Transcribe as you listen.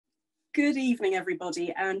Good evening,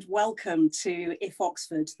 everybody, and welcome to If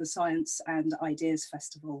Oxford, the Science and Ideas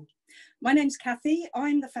Festival. My name's Kathy,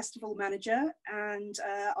 I'm the festival manager, and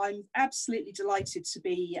I'm absolutely delighted to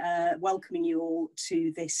be welcoming you all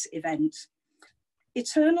to this event.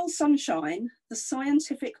 Eternal Sunshine, the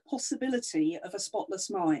Scientific Possibility of a Spotless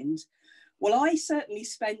Mind. Well, I certainly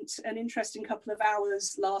spent an interesting couple of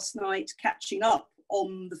hours last night catching up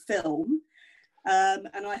on the film.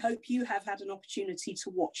 And I hope you have had an opportunity to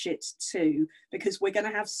watch it too, because we're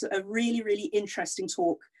going to have a really, really interesting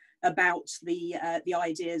talk about the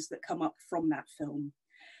ideas that come up from that film.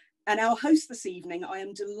 And our host this evening, I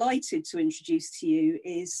am delighted to introduce to you,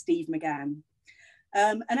 is Steve McGann,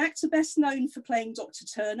 an actor best known for playing Dr.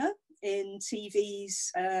 Turner in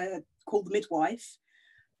TV's called The Midwife.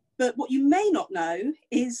 But what you may not know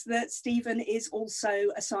is that Stephen is also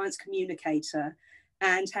a science communicator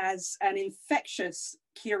and has an infectious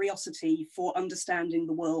curiosity for understanding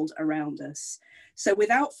the world around us. So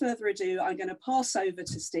without further ado, I'm going to pass over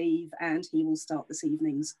to Steve and he will start this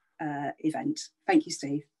evening's event. Thank you,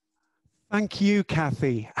 Steve. Thank you,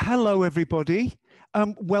 Kathy. Hello, everybody.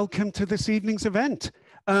 Welcome to this evening's event.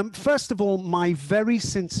 First of all, my very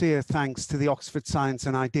sincere thanks to the Oxford Science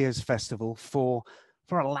and Ideas Festival for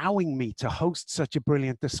allowing me to host such a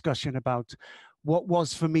brilliant discussion about what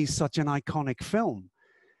was for me such an iconic film,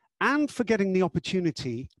 and for getting the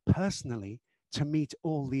opportunity personally to meet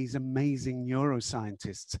all these amazing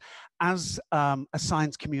neuroscientists. As a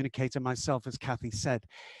science communicator myself, as Kathy said,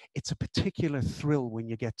 it's a particular thrill when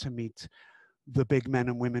you get to meet the big men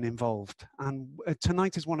and women involved. And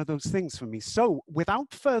tonight is one of those things for me. So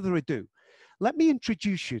without further ado, let me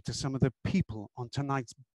introduce you to some of the people on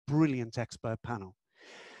tonight's brilliant expert panel.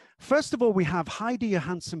 First of all, we have Heidi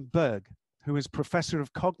Johansson-Berg, who is Professor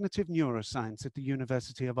of Cognitive Neuroscience at the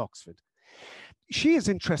University of Oxford. She is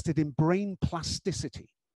interested in brain plasticity,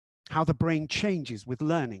 how the brain changes with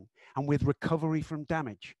learning and with recovery from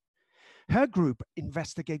damage. Her group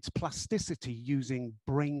investigates plasticity using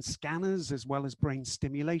brain scanners as well as brain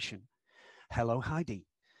stimulation. Hello, Heidi.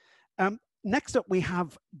 Next up, we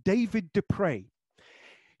have David Dupre.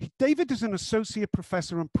 David is an associate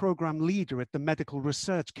professor and program leader at the Medical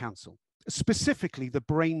Research Council, specifically the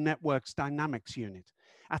Brain Networks Dynamics Unit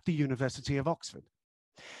at the University of Oxford.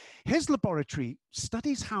 His laboratory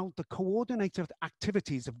studies how the coordinated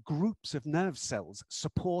activities of groups of nerve cells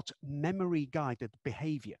support memory-guided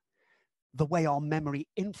behavior, the way our memory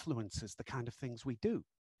influences the kind of things we do.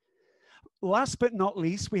 Last but not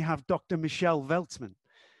least, we have Dr. Michelle Veltzman.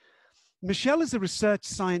 Michelle is a research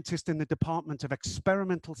scientist in the Department of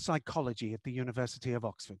Experimental Psychology at the University of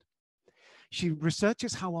Oxford. She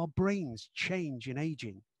researches how our brains change in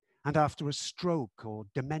aging and after a stroke or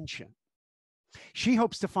dementia. She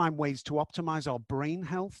hopes to find ways to optimize our brain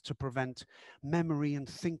health to prevent memory and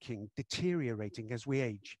thinking deteriorating as we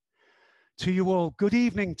age. To you all, good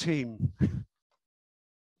evening, team.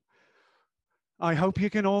 I hope you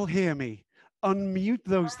can all hear me. Unmute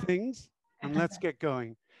those things and let's get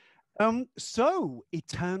going. So,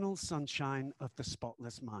 Eternal Sunshine of the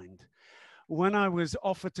Spotless Mind. When I was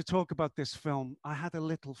offered to talk about this film, I had a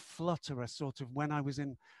little flutter, sort of when I was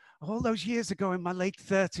in, all those years ago in my late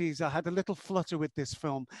 30s, I had a little flutter with this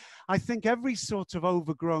film. I think every sort of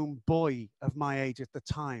overgrown boy of my age at the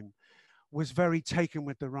time was very taken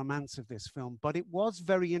with the romance of this film, but it was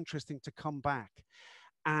very interesting to come back.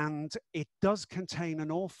 And it does contain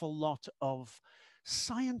an awful lot of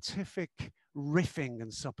scientific riffing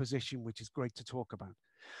and supposition, which is great to talk about.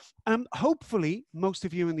 Hopefully, most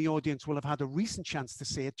of you in the audience will have had a recent chance to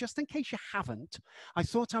see it. Just in case you haven't, I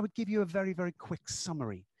thought I would give you a very, very quick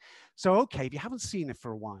summary. So, okay, if you haven't seen it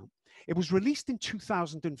for a while, it was released in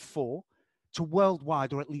 2004 to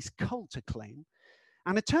worldwide, or at least cult acclaim.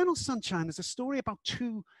 And Eternal Sunshine is a story about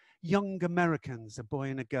two young Americans, a boy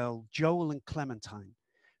and a girl, Joel and Clementine,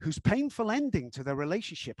 whose painful ending to their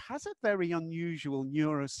relationship has a very unusual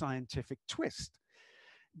neuroscientific twist.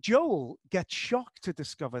 Joel gets shocked to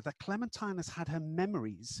discover that Clementine has had her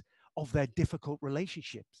memories of their difficult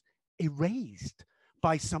relationships erased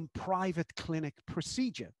by some private clinic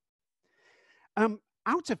procedure.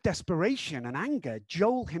 Out of desperation and anger,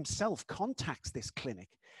 Joel himself contacts this clinic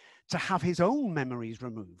to have his own memories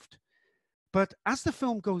removed. But as the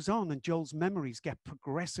film goes on and Joel's memories get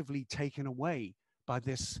progressively taken away by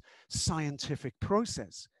this scientific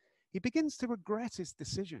process, he begins to regret his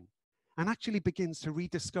decision and actually begins to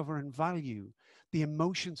rediscover and value the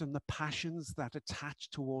emotions and the passions that attach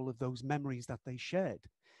to all of those memories that they shared.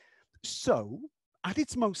 So, at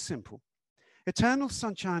its most simple, Eternal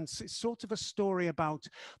Sunshine is sort of a story about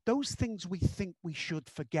those things we think we should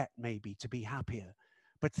forget maybe to be happier,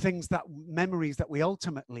 but things that, memories that we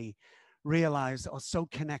ultimately realize are so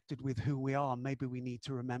connected with who we are, maybe we need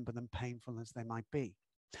to remember them, painful as they might be.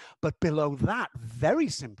 But below that, very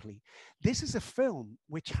simply, this is a film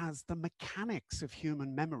which has the mechanics of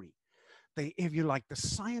human memory. If you like, the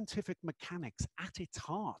scientific mechanics at its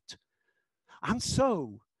heart. And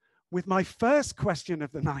so, with my first question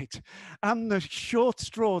of the night, and the short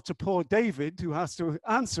straw to poor David, who has to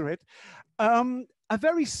answer it, a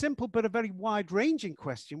very simple but a very wide-ranging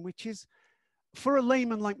question, which is, for a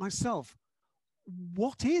layman like myself,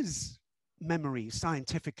 what is memory,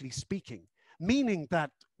 scientifically speaking? Meaning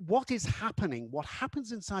that what is happening, what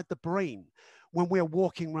happens inside the brain when we're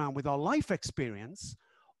walking around with our life experience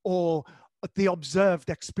or the observed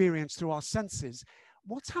experience through our senses,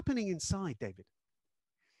 what's happening inside, David?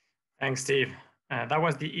 Thanks, Steve. That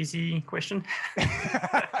was the easy question.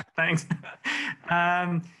 Thanks.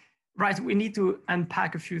 Right, we need to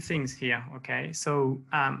unpack a few things here, okay? So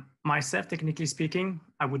myself, technically speaking,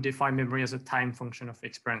 I would define memory as a time function of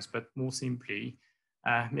experience, but more simply,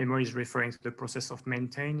 memory is referring to the process of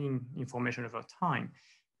maintaining information over time.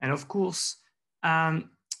 And of course,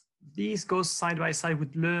 this goes side by side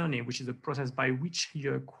with learning, which is the process by which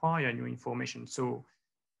you acquire new information. So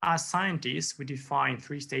as scientists, we define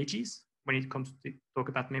 3 stages when it comes to talk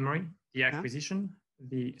about memory: the acquisition,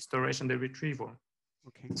 the storage, and the retrieval.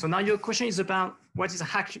 Okay. So now your question is about what is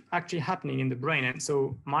actually happening in the brain. And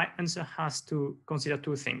so my answer has to consider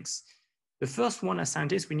 2 things. The first one, as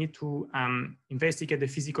scientists, we need to investigate the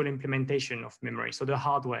physical implementation of memory. So the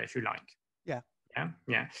hardware, if you like.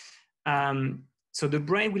 So the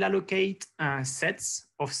brain will allocate sets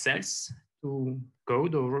of cells to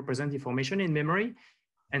code or represent information in memory.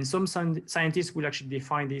 And some scientists will actually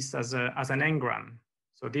define this as an engram.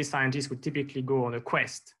 So these scientists would typically go on a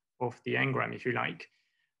quest of the engram, if you like.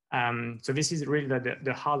 So this is really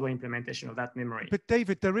the hardware implementation of that memory. But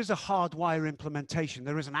David, there is a hardwire implementation.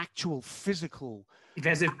 There is an actual physical.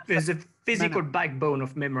 There's a physical backbone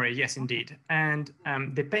of memory, yes, indeed. And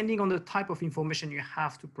depending on the type of information you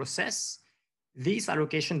have to process, these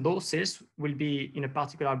allocation, those cells will be in a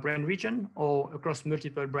particular brain region or across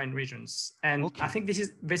multiple brain regions. And I think this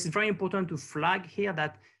is very important to flag here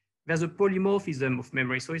that there's a polymorphism of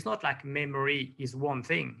memory. So it's not like memory is one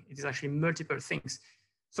thing. It is actually multiple things.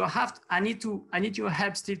 So I need your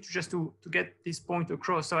help, Steve, to get this point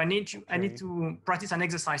across. So I need to practice an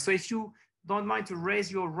exercise. So if you don't mind to raise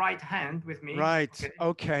your right hand with me. Right.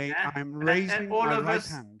 Okay. Yeah. I'm raising my right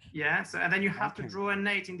hand. Yeah. So and then you have to draw an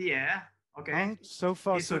 8 in the air. Okay. Oh, so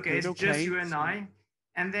far it's so okay. good. It's just you and I.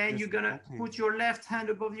 And then you're gonna put your left hand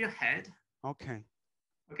above your head. Okay.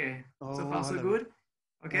 Okay. So far so good.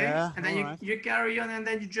 Okay. Yeah, and then you carry on, and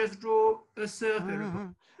then you just draw a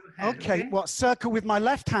circle. Okay. What, circle with my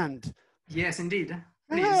left hand? Yes, indeed.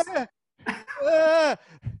 Please.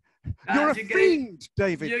 You're a fiend,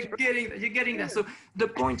 David. You're getting that. So the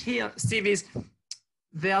point here, Steve, is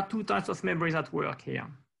there are 2 types of memories at work here.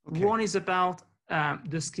 Okay. One is about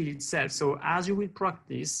the skill itself. So as you will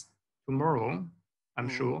practice tomorrow, I'm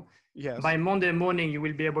sure, by Monday morning, you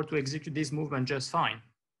will be able to execute this movement just fine.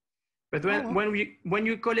 But when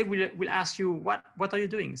your colleague will ask you, what are you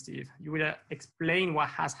doing, Steve? You will explain what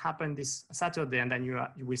has happened this Saturday, and then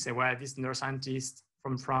you will say, well, this neuroscientist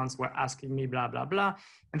from France were asking me, blah, blah, blah.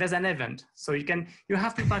 And there's an event. So you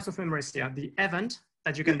have 2 types of memories here: the event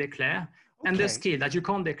that you can declare and the skill that you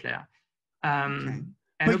can't declare. And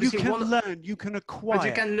but you can learn, you can acquire. But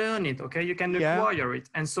you can learn it, okay? You can acquire it.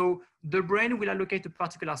 And so the brain will allocate a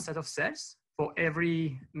particular set of cells for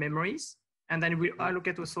every memories. And then we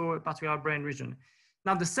allocate also a particular brain region.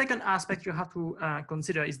 Now, the second aspect you have to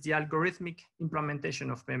consider is the algorithmic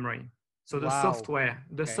implementation of memory. So the software,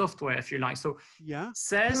 software, if you like. So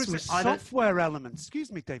cells with software element.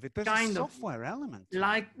 Excuse me, David. There's a software element.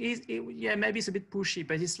 Like, maybe it's a bit pushy,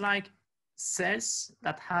 but it's like cells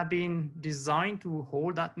that have been designed to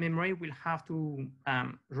hold that memory will have to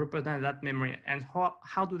represent that memory. And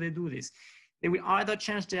how do they do this? They will either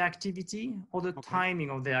change their activity or the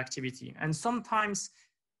timing of their activity. And sometimes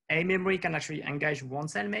a memory can actually engage one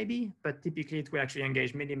cell maybe, but typically it will actually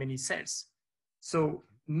engage many, many cells. So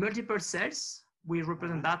multiple cells will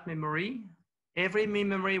represent that memory. Every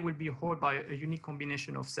memory will be held by a unique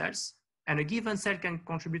combination of cells, and a given cell can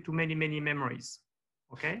contribute to many, many memories,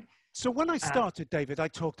 okay? So when I started, David, I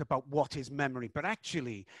talked about what is memory, but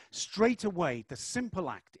actually straight away, the simple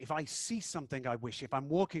act, if I see something I wish, if I'm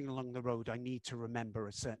walking along the road, I need to remember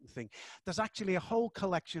a certain thing. There's actually a whole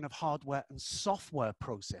collection of hardware and software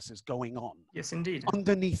processes going on. Yes, indeed.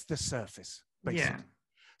 Underneath the surface, basically. Yeah.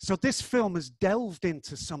 So this film has delved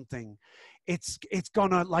into something. It's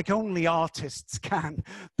gonna, like only artists can.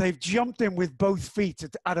 They've jumped in with both feet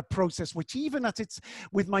at a process which, even at its,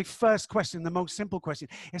 with my first question, the most simple question,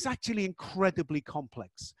 is actually incredibly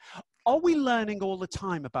complex. Are we learning all the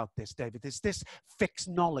time about this, David? Is this fixed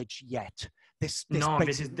knowledge yet? No,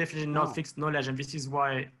 this is definitely not fixed knowledge, and this is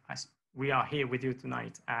why we are here with you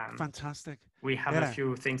tonight. Fantastic. We have a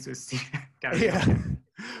few things to see. Yeah.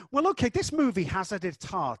 Well, okay, this movie has at its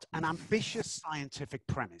heart an ambitious scientific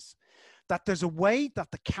premise that there's a way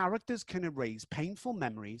that the characters can erase painful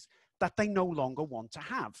memories that they no longer want to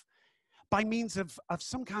have by means of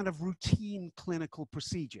some kind of routine clinical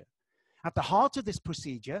procedure. At the heart of this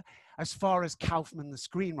procedure, as far as Kaufman, the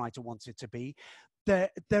screenwriter, wants it to be,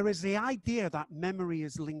 there is the idea that memory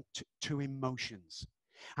is linked to emotions.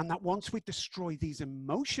 And that once we destroy these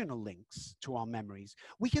emotional links to our memories,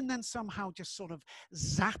 we can then somehow just sort of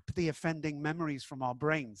zap the offending memories from our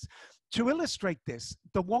brains. To illustrate this,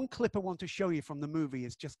 the one clip I want to show you from the movie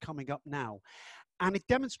is just coming up now. And it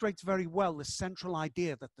demonstrates very well the central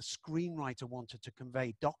idea that the screenwriter wanted to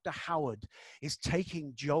convey. Dr. Howard is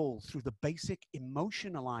taking Joel through the basic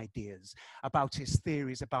emotional ideas about his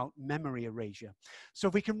theories about memory erasure. So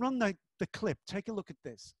if we can run the clip, take a look at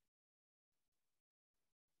this.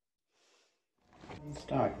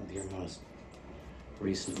 Start with your most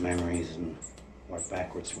recent memories and work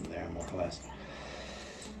backwards from there, more or less.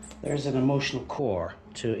 There's an emotional core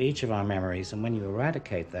to each of our memories, and when you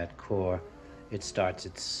eradicate that core, it starts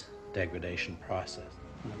its degradation process.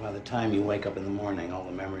 And by the time you wake up in the morning, all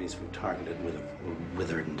the memories we've targeted would have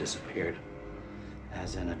withered and disappeared,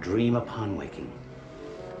 as in a dream upon waking.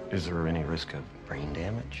 Is there any risk of brain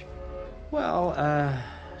damage? Well,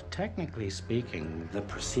 technically speaking, the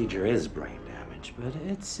procedure is brain damage, but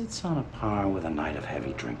it's on a par with a night of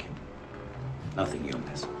heavy drinking. Nothing you'll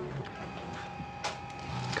miss.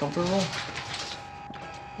 Comfortable?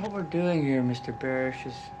 What we're doing here, Mr. Barish,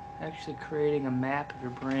 is actually creating a map of your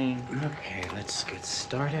brain. Okay, let's get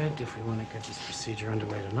started. If we want to get this procedure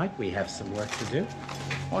underway tonight, we have some work to do.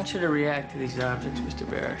 I want you to react to these objects, Mr.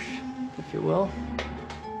 Barish, if you will.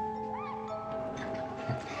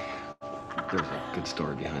 There's a good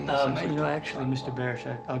story behind this. You know, actually, Mr. Barish,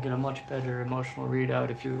 I'll get a much better emotional readout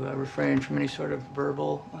if you refrain from any sort of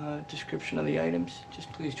verbal description of the items.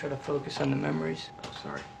 Just please try to focus on the memories.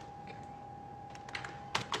 Sorry.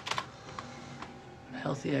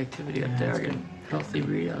 Healthy activity up there, and healthy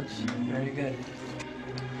readouts. Very good.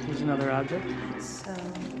 Here's another object. So,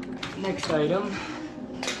 next item.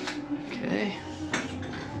 Okay.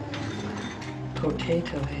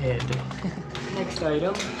 Potato head. Next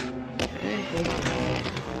item. Okay.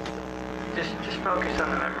 Just focus on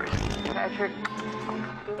the memories. Patrick,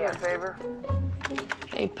 do me a favor.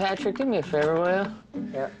 Hey, Patrick, do me a favor, will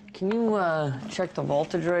you? Yeah. Can you check the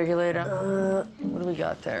voltage regulator? What do we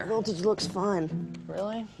got there? Voltage looks fine.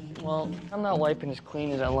 Really? Well, I'm not wiping as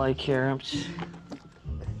clean as I like here. I'm just...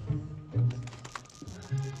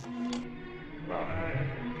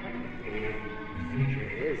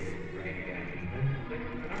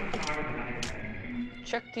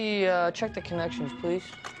 Check the connections, please.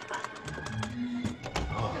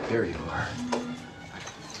 Oh, there you are.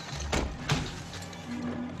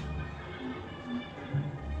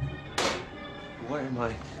 Why am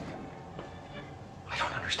I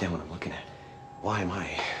don't understand what I'm looking at. Why am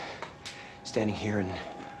I standing here and,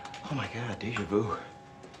 oh my God, deja vu.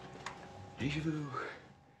 Deja vu.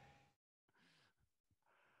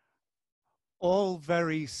 All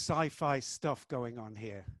very sci-fi stuff going on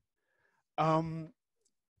here.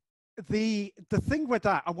 The thing with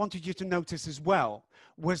that I wanted you to notice as well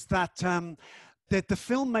was that the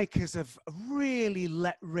filmmakers have really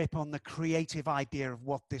let rip on the creative idea of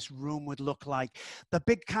what this room would look like. The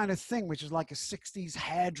big kind of thing, which is like a 60s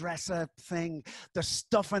hairdresser thing, the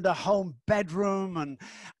stuff in the home bedroom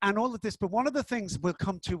and all of this. But one of the things we'll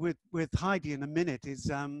come to with Heidi in a minute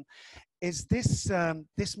is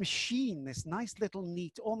this machine, this nice little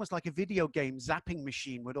neat, almost like a video game zapping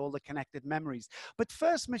machine with all the connected memories. But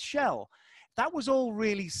first, Michelle, that was all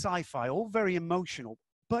really sci-fi, all very emotional.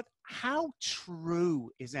 But how true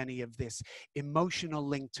is any of this emotional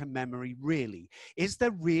link to memory really? Is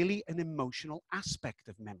there really an emotional aspect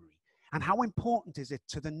of memory? And how important is it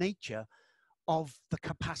to the nature of the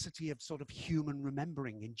capacity of sort of human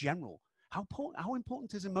remembering in general? How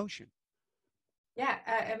important is emotion? Yeah,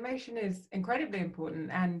 emotion is incredibly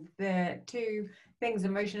important, and the two things,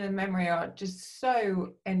 emotion and memory, are just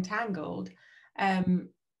so entangled.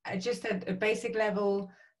 Just at a basic level,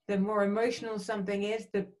 the more emotional something is,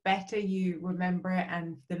 the better you remember it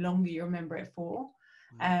and the longer you remember it for.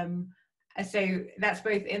 So that's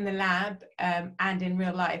both in the lab and in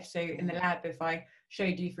real life. So in the lab, if I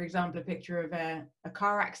showed you, for example, a picture of a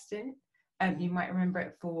car accident, you might remember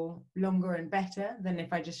it for longer and better than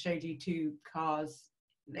if I just showed you two cars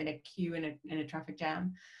in a queue in a traffic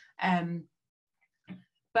jam.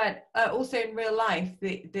 But also in real life,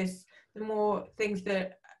 the more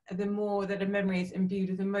that a memory is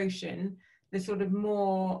imbued with emotion, the sort of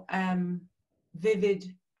more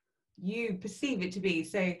vivid you perceive it to be.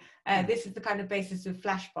 So this is the kind of basis of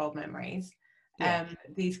flashbulb memories.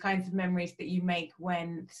 These kinds of memories that you make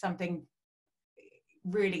when something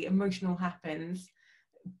really emotional happens,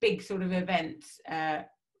 big sort of events,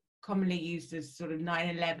 commonly used as sort of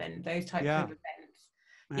 9/11, those types of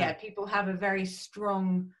events. People have a very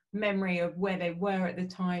strong memory of where they were at the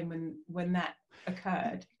time when that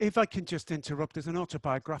occurred. If I can just interrupt, there's an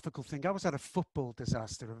autobiographical thing. I was at a football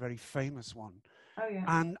disaster, a very famous one. Oh, yeah.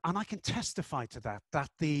 And I can testify to that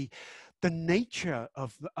the nature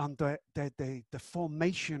of the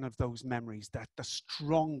formation of those memories, that the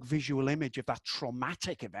strong visual image of that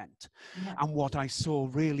traumatic event and what I saw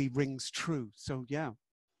really rings true. So, yeah,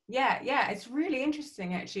 it's really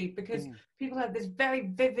interesting, actually, because people have this very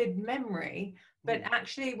vivid memory, but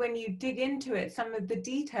actually when you dig into it, some of the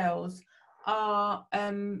details are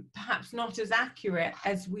perhaps not as accurate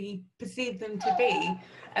as we perceive them to be.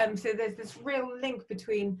 So there's this real link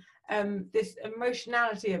between this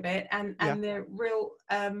emotionality of it and the real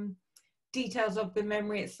details of the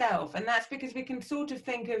memory itself. And that's because we can sort of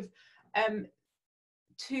think of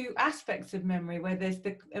two aspects of memory, where there's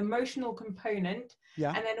the emotional component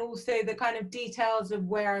and then also the kind of details of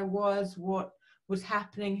where I was, what was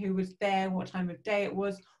happening, who was there, what time of day it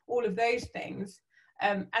was, all of those things.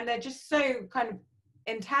 And they're just so kind of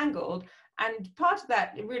entangled. And part of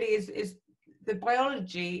that really is the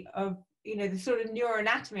biology of, the sort of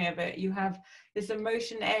neuroanatomy of it. You have this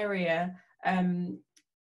emotion area,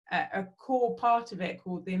 a core part of it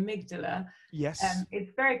called the amygdala. Yes.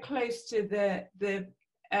 It's very close to the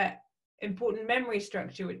important memory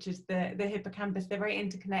structure, which is the hippocampus. They're very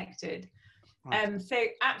interconnected. Right. So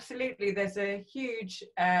absolutely, there's a huge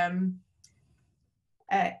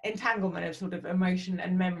entanglement of sort of emotion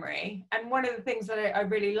and memory. And one of the things that I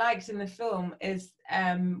really liked in the film is,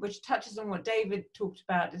 which touches on what David talked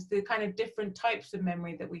about, is the kind of different types of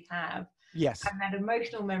memory that we have. Yes. And that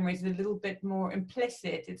emotional memory is a little bit more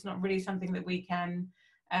implicit. It's not really something that we can,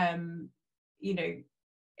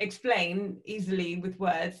 explain easily with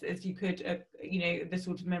words as you could, the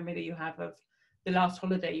sort of memory that you have of the last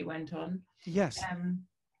holiday you went on. Yes.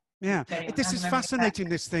 Yeah, this is fascinating,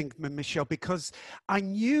 this thing, Michelle, because I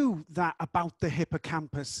knew that about the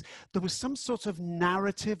hippocampus. There was some sort of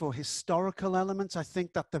narrative or historical elements, I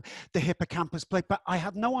think, that the hippocampus played, but I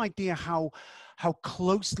had no idea how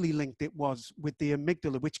closely linked it was with the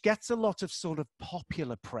amygdala, which gets a lot of sort of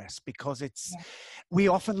popular press because we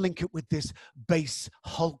often link it with this base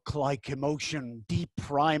Hulk-like emotion, deep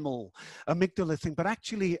primal amygdala thing. But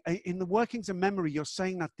actually, in the workings of memory, you're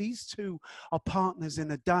saying that these two are partners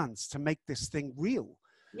in a dance to make this thing real.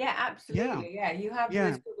 Yeah, absolutely. Yeah, you have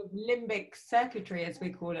this sort of limbic circuitry, as we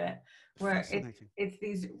call it, where it's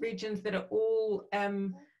these regions that are all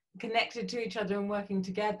connected to each other and working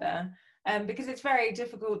together. Because it's very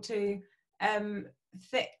difficult to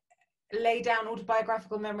lay down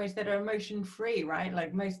autobiographical memories that are emotion-free, right?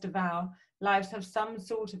 Like most of our lives have some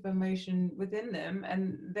sort of emotion within them,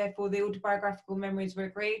 and therefore the autobiographical memories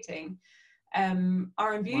we're creating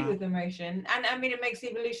are imbued with emotion. And I mean, it makes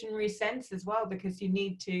evolutionary sense as well, because you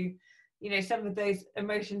need to, some of those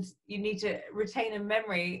emotions, you need to retain a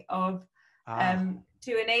memory of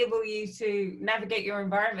to enable you to navigate your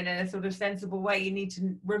environment in a sort of sensible way. You need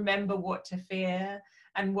to remember what to fear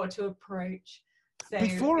and what to approach. So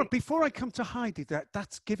before I come to Heidi,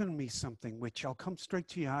 that's given me something, which I'll come straight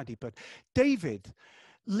to you, Heidi. But David,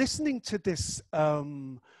 listening to this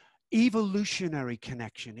evolutionary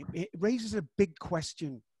connection, it raises a big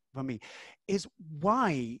question for me, is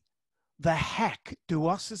why the heck do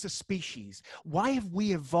us as a species, why have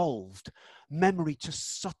we evolved memory to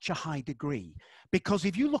such a high degree? Because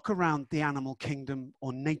if you look around the animal kingdom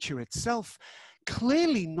or nature itself,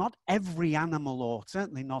 clearly not every animal, or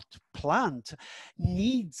certainly not plant,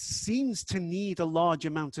 seems to need a large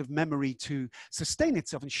amount of memory to sustain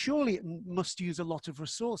itself. And surely it must use a lot of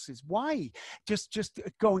resources. Why? Just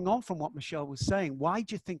going on from what Michelle was saying, why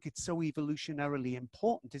do you think it's so evolutionarily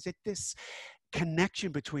important? Is it this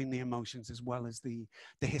connection between the emotions as well as the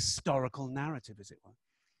historical narrative, as it were?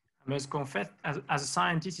 I must confess, as a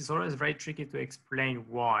scientist, it's always very tricky to explain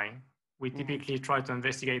why. We typically try to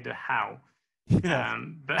investigate the how. Yeah.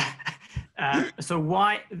 So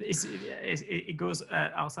why it goes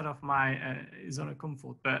outside of my zone of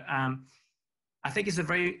comfort, but I think it's a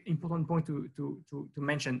very important point to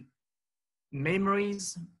mention.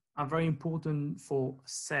 Memories are very important for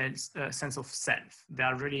sense of self. They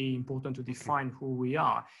are really important to define who we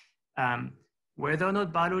are. Whether or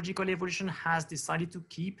not biological evolution has decided to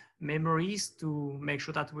keep memories to make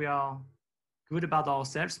sure that we are good about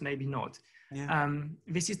ourselves, maybe not. Yeah.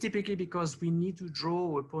 This is typically because we need to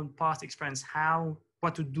draw upon past experience,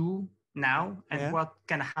 what to do now and what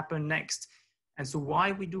can happen next. And so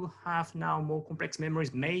why we do have now more complex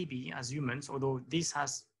memories, maybe as humans, although this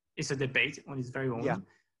is a debate on its very own,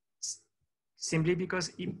 simply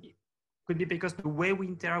because it could be because the way we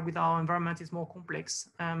interact with our environment is more complex,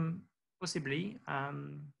 possibly.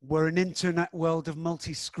 We're an internet world of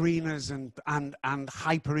multi-screeners and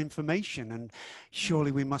hyper-information, and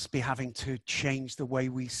surely we must be having to change the way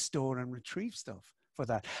we store and retrieve stuff for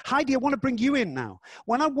that. Heidi, I want to bring you in now.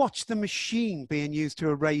 When I watched the machine being used to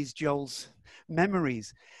erase Joel's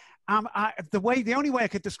memories, the only way I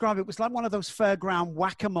could describe it was like one of those fairground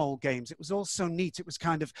whack-a-mole games. It was all so neat. It was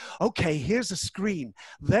kind of, okay, here's a screen.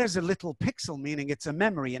 There's a little pixel, meaning it's a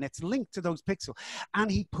memory, and it's linked to those pixels. And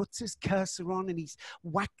he puts his cursor on, and he's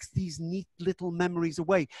whacks these neat little memories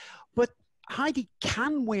away. But Heidi,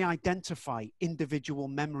 can we identify individual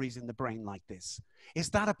memories in the brain like this? Is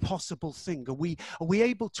that a possible thing? Are we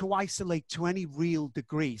able to isolate to any real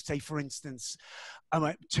degree? Say, for instance,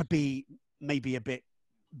 to be maybe a bit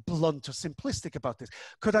blunt or simplistic about this,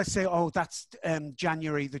 could I say, oh, that's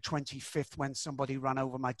January the 25th when somebody ran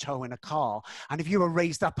over my toe in a car, and if you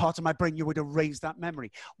erased that part of my brain, you would erase that memory?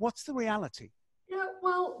 What's the reality? Yeah,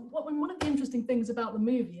 well, one of the interesting things about the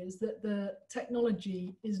movie is that the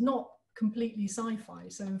technology is not completely sci-fi.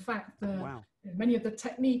 So in fact, many of the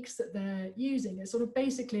techniques that they're using is sort of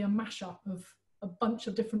basically a mashup of a bunch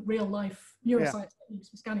of different real life neuroscience techniques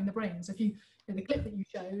for scanning the brain. So if you, in the clip that you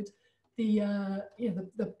showed,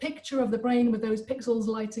 the picture of the brain with those pixels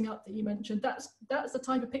lighting up that you mentioned, that's the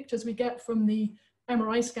type of pictures we get from the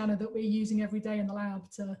MRI scanner that we're using every day in the lab.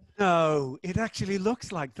 No, it actually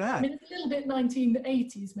looks like that. I mean, it's a little bit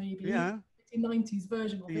 1980s maybe, 1990s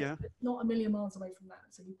version of it, but not a million miles away from that.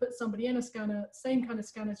 So you put somebody in a scanner, same kind of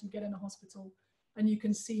scanners you get in a hospital, and you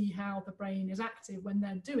can see how the brain is active when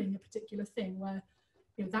they're doing a particular thing, where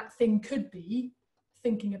that thing could be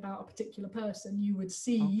thinking about a particular person. You would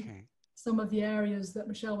see some of the areas that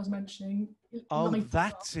Michelle was mentioning. Oh,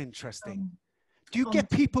 that's interesting. Do you get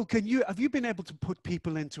people, have you been able to put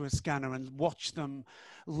people into a scanner and watch them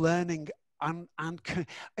learning, and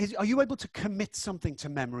are you able to commit something to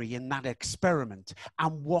memory in that experiment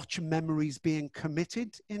and watch memories being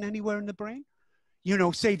committed in anywhere in the brain?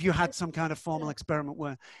 Say if you had some kind of formal experiment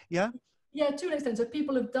where, Yeah, to an extent. So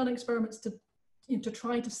people have done experiments to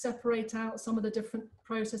try to separate out some of the different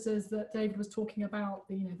processes that David was talking about,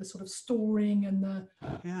 the sort of storing and the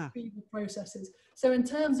retrieval processes. So in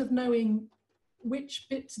terms of knowing which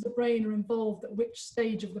bits of the brain are involved at which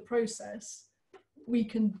stage of the process, we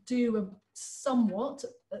can do a somewhat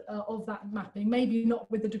of that mapping, maybe not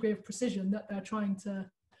with the degree of precision that they're trying to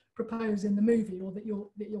propose in the movie, or that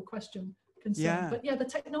your question concerned. But the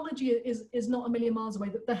technology is not a million miles away.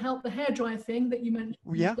 The hairdryer thing that you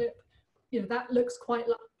mentioned, that looks quite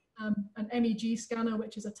like an MEG scanner,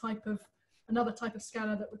 which is another type of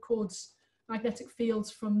scanner that records magnetic fields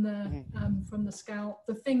from the scalp.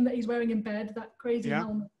 The thing that he's wearing in bed, that crazy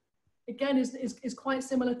helmet, again is quite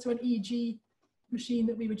similar to an EEG machine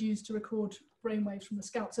that we would use to record brainwaves from the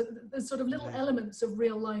scalp. So there's sort of little elements of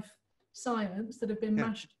real life science that have been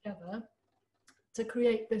mashed together to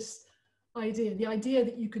create this idea. The idea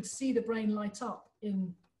that you could see the brain light up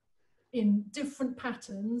in different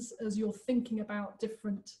patterns as you're thinking about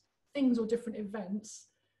different things or different events,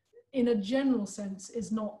 in a general sense,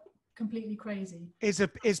 is not completely crazy. Is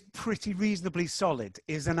pretty reasonably solid.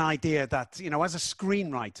 Is an idea that, as a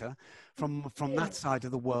screenwriter from that side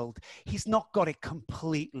of the world, he's not got it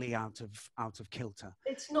completely out of kilter.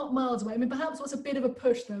 It's not miles away. I mean, perhaps what's a bit of a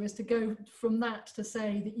push though is to go from that to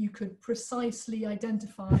say that you could precisely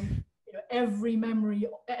identify every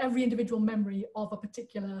individual memory of a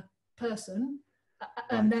particular person,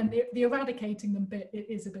 and then the eradicating them bit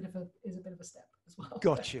is a bit of a step as well.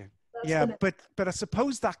 Got you. But I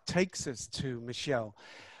suppose that takes us to, Michelle,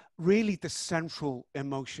 really the central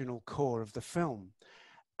emotional core of the film.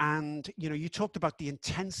 And you talked about the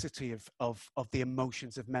intensity of the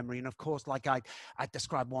emotions of memory, and of course, like I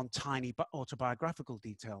described one tiny but autobiographical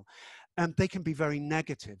detail, they can be very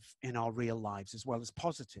negative in our real lives as well as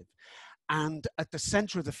positive. And at the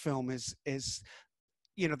center of the film is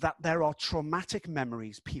that there are traumatic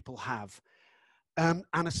memories people have And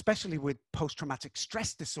especially with post-traumatic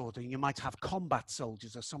stress disorder, you might have combat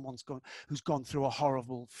soldiers or who's gone through a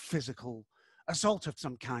horrible physical assault of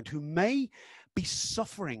some kind, who may be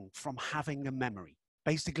suffering from having a memory.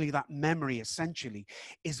 Basically, that memory essentially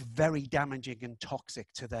is very damaging and toxic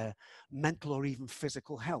to their mental or even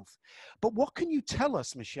physical health. But what can you tell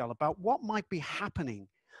us, Michelle, about what might be happening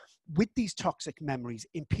with these toxic memories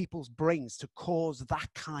in people's brains to cause that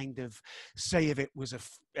kind of, say, if it was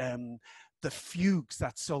the fugues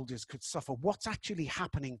that soldiers could suffer, what's actually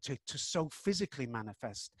happening to so physically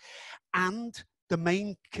manifest? And the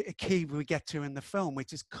main key we get to in the film,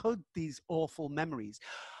 which is, could these awful memories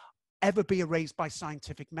ever be erased by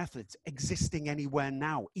scientific methods existing anywhere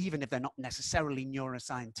now, even if they're not necessarily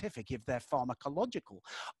neuroscientific, if they're pharmacological?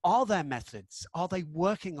 Are there methods? Are they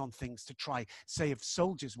working on things to try, say if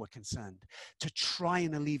soldiers were concerned, to try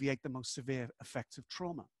and alleviate the most severe effects of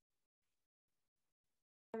trauma?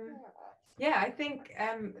 Yeah, I think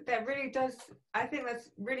that really does, I think that's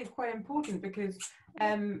really quite important because,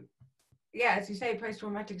 yeah, as you say,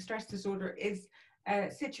 post-traumatic stress disorder is a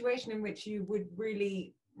situation in which you would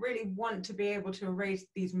really want to be able to erase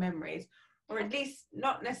these memories, or at least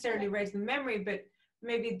not necessarily erase the memory, but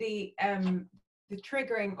maybe the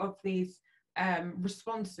triggering of these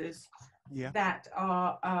responses that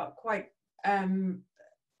are quite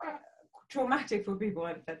traumatic for people.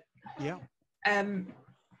 Yeah.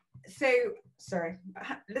 So, sorry,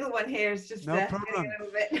 little one here is just no problem. a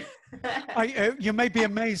little bit. You may be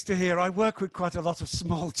amazed to hear I work with quite a lot of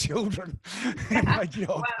small children in my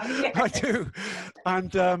job. Wow, yeah. I do,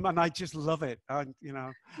 and I just love it. You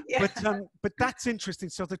know, Yeah. But that's interesting.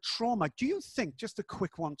 So the trauma. Do you think, just a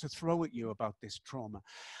quick one to throw at you about this trauma?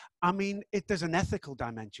 I mean, there's an ethical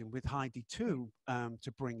dimension with Heidi too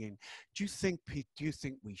to bring in. Do you think, Pete? Do you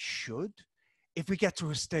think we should? If we get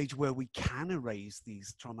to a stage where we can erase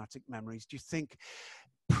these traumatic memories, do you think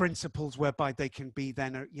principles whereby they can be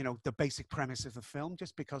then, you know, the basic premise of the film,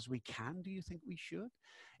 just because we can, do you think we should?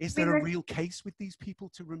 Is there a real case with these people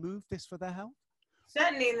to remove this for their health?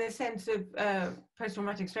 Certainly in the sense of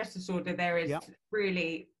post-traumatic stress disorder, there is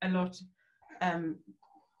really a lot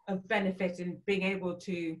of benefit in being able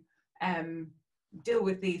to deal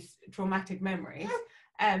with these traumatic memories.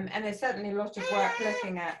 And there's certainly a lot of work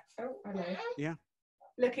looking at,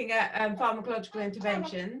 looking at pharmacological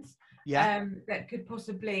interventions that could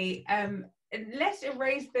possibly less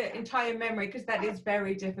erase the entire memory, because that is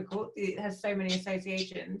very difficult. It has so many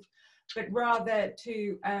associations, but rather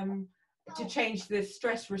to change the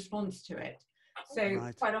stress response to it.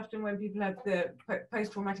 So quite often when people have the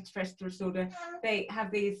post-traumatic stress disorder, they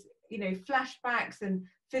have these, you know, flashbacks and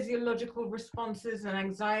physiological responses and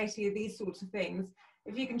anxiety, these sorts of things.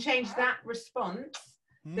 If you can change that response,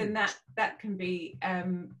 then that can be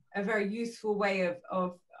a very useful way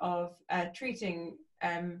of treating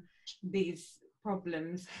these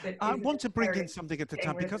problems. I want to bring in something at the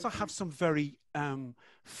time, because I have some very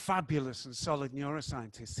fabulous and solid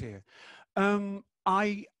neuroscientists here.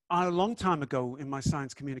 A long time ago in my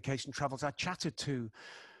science communication travels, I chatted to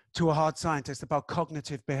a hard scientist about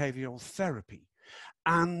cognitive behavioral therapy.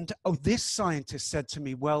 And this scientist said to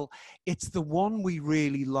me, well, it's the one we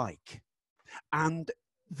really like. And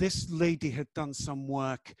this lady had done some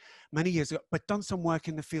work many years ago, but done some work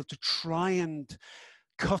in the field to try and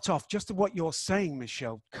cut off, just what you're saying,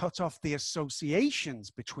 Michelle, cut off the associations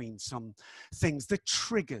between some things, the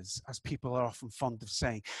triggers, as people are often fond of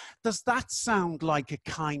saying. Does that sound like a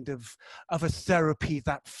kind of a therapy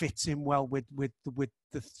that fits in well with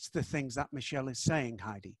the things that Michelle is saying,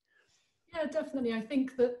 Heidi? Yeah, definitely. I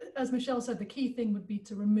think that, as Michelle said, the key thing would be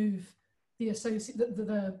to remove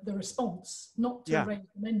the response, not to erase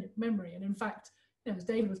the memory. And in fact, you know, as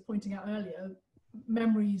David was pointing out earlier,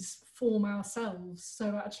 memories form ourselves.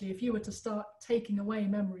 So actually, if you were to start taking away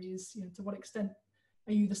memories, you know, to what extent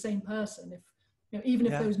are you the same person? If, you know, even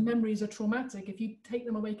if those memories are traumatic, if you take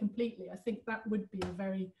them away completely, I think that would be a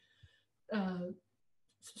very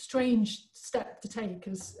strange step to take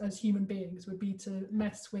as human beings, would be to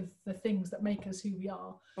mess with the things that make us who we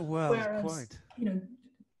are. Well, whereas, you know,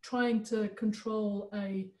 trying to control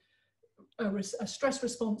a stress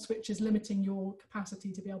response which is limiting your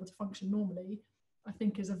capacity to be able to function normally, I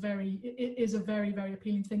think is a very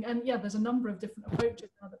appealing thing. And yeah, there's a number of different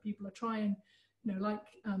approaches now that people are trying, you know, like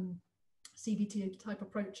CBT type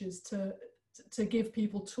approaches to give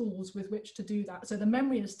people tools with which to do that. So the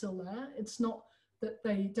memory is still there. It's not that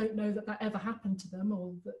they don't know that ever happened to them,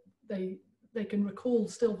 or that they can recall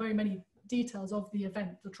still very many details of the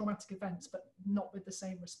event, the traumatic events, but not with the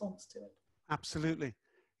same response to it. Absolutely.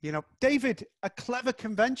 You know, David, a clever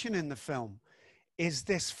convention in the film is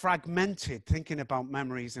this fragmented thinking about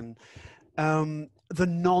memories and the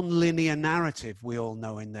non-linear narrative we all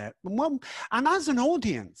know in there. And as an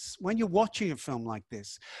audience, when you're watching a film like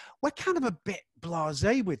this, we're kind of a bit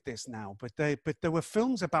blasé with this now, but there were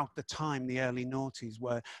films about the time, the early noughties,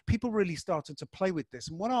 where people really started to play with this.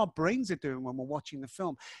 And what our brains are doing when we're watching the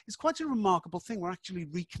film is quite a remarkable thing. We're actually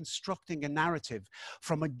reconstructing a narrative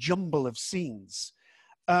from a jumble of scenes.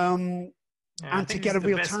 And to get a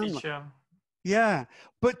real timeline. Yeah,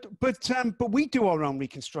 but we do our own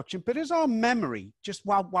reconstruction. But as our memory, just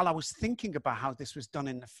while I was thinking about how this was done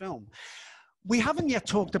in the film, we haven't yet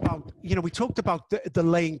talked about, we talked about the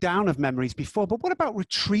laying down of memories before, but what about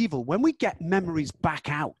retrieval? When we get memories back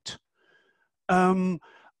out,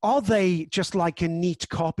 are they just like a neat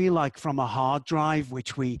copy, like from a hard drive,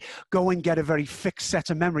 which we go and get a very fixed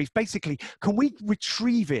set of memories? Basically, can we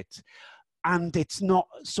retrieve it? And it's not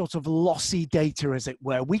sort of lossy data, as it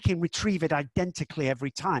were. We can retrieve it identically every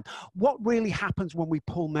time. What really happens when we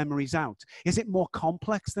pull memories out? Is it more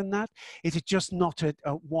complex than that? Is it just not a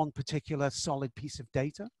one particular solid piece of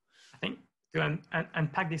data? I think to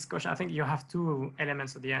unpack this question, I think you have two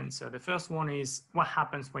elements of the answer. The first one is what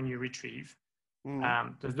happens when you retrieve.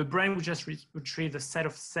 Does the brain will just retrieve the set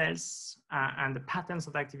of cells and the patterns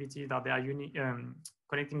of activity that they are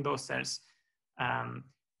connecting those cells.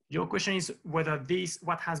 Your question is whether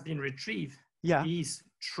what has been retrieved is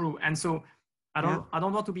true. And so I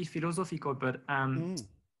don't want to be philosophical, but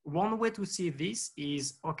one way to see this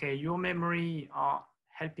is, okay, your memory are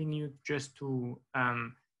helping you just to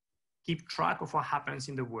keep track of what happens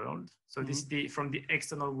in the world. So this is from the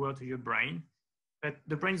external world to your brain. But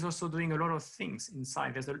the brain is also doing a lot of things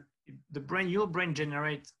inside. Your brain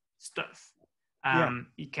generates stuff.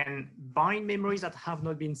 It can bind memories that have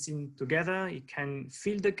not been seen together. It can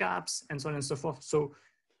fill the gaps and so on and so forth. So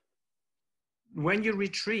when you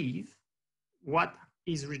retrieve, what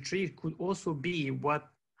is retrieved could also be what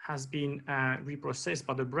has been reprocessed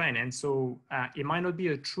by the brain. And so it might not be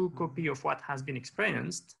a true copy of what has been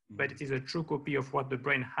experienced, but it is a true copy of what the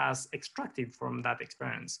brain has extracted from that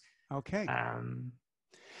experience. Okay.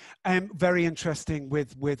 Very interesting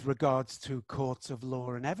with regards to courts of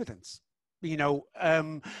law and evidence.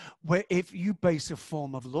 Where if you base a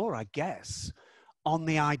form of law, I guess, on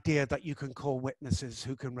the idea that you can call witnesses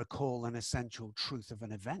who can recall an essential truth of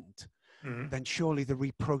an event, then surely the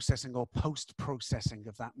reprocessing or post-processing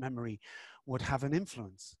of that memory would have an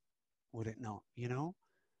influence, would it not?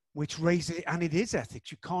 Which raises, and it is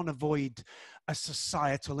ethics. You can't avoid a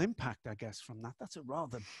societal impact, I guess, from that. That's a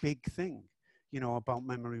rather big thing, about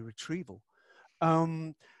memory retrieval.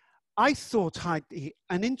 I thought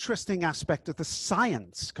an interesting aspect of the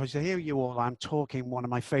science, because I hear you all, I'm talking one of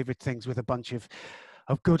my favorite things with a bunch of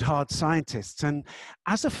good hard scientists. And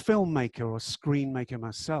as a filmmaker or screenmaker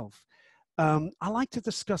myself, I like to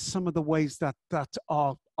discuss some of the ways that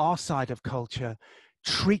our side of culture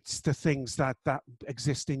treats the things that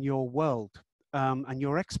exist in your world and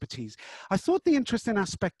your expertise. I thought the interesting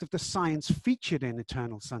aspect of the science featured in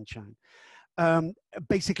Eternal Sunshine,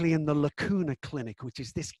 basically in the Lacuna Clinic, which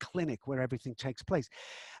is this clinic where everything takes place,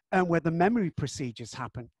 and where the memory procedures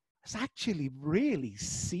happen, is actually really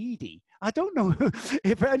seedy. I don't know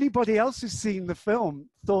if anybody else who's seen the film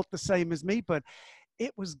thought the same as me, but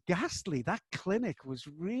it was ghastly. That clinic was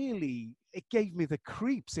really, it gave me the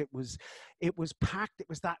creeps. It was packed. It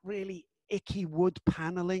was that really icky wood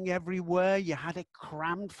paneling everywhere. You had it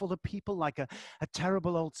crammed full of people, like a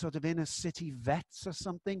terrible old sort of inner city vets or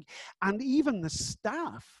something. And even the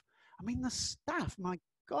staff, my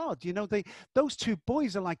God, those two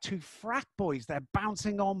boys are like two frat boys. They're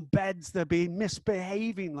bouncing on beds. They're being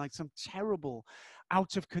misbehaving like some terrible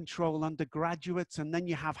out of control undergraduates. And then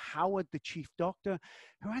you have Howard, the chief doctor,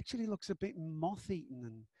 who actually looks a bit moth-eaten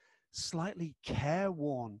and slightly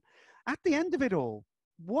careworn. At the end of it all,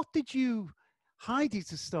 what did you, Heidi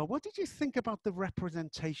to start, what did you think about the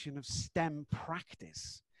representation of STEM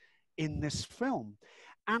practice in this film?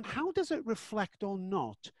 And how does it reflect or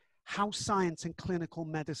not how science and clinical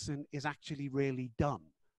medicine is actually really done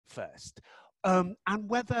first? And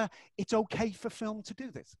whether it's okay for film to do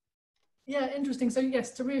this? Yeah, interesting. So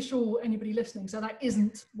yes, to reassure anybody listening, so that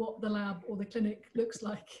isn't what the lab or the clinic looks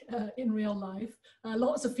like in real life.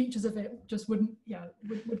 Lots of features of it just would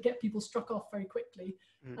get people struck off very quickly.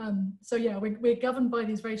 So yeah, we're governed by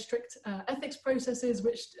these very strict ethics processes,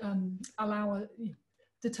 which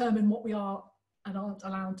determine what we are and aren't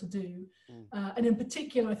allowed to do. And in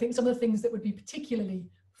particular, I think some of the things that would be particularly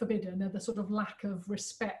forbidden are the sort of lack of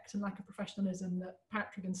respect and lack of professionalism that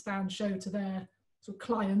Patrick and Stan show to their sort of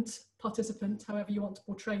client, participant, however you want to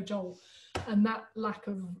portray Joel. And that lack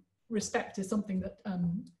of respect is something that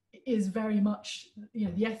is very much, you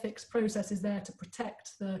know, the ethics process is there to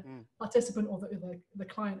protect the participant or the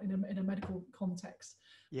client in a medical context.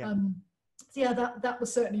 Yeah. So yeah, that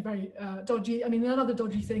was certainly very dodgy. I mean, another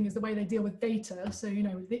dodgy thing is the way they deal with data. So, you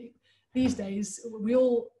know, these days we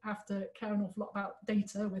all have to care an awful lot about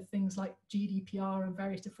data with things like GDPR and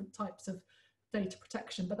various different types of data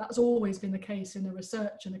protection, but that's always been the case in a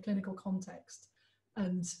research and a clinical context.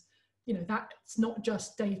 And, you know, that's not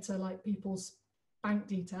just data like people's bank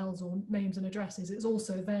details or names and addresses, it's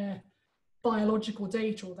also their biological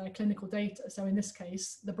data or their clinical data. So in this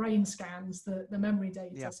case, the brain scans, the memory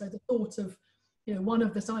data. Yeah. So the thought of, you know, one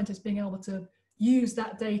of the scientists being able to use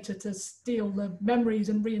that data to steal the memories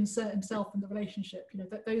and reinsert himself in the relationship, you know,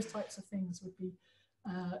 those types of things would be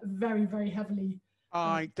very, very heavily.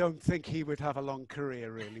 I don't think he would have a long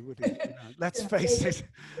career, really, would he? You know, let's face it.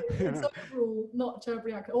 It's overall not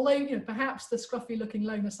terribly accurate. Although, you know, perhaps the scruffy-looking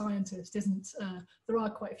loner scientist isn't. There are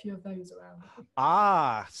quite a few of those around.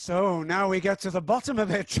 Ah, so now we get to the bottom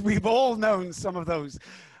of it. We've all known some of those.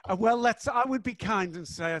 Well, I would be kind and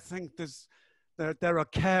say I think there are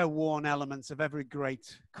careworn elements of every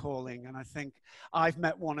great calling, and I think I've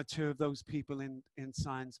met one or two of those people in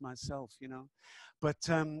science myself, you know.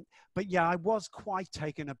 But yeah, I was quite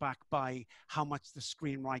taken aback by how much the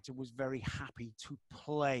screenwriter was very happy to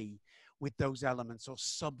play with those elements or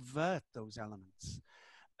subvert those elements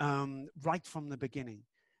right from the beginning,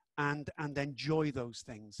 and enjoy those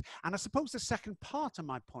things. And I suppose the second part of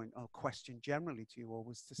my point or question generally to you all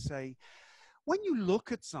was to say, when you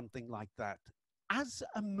look at something like that, as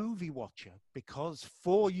a movie watcher, because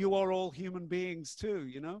for you are all human beings too,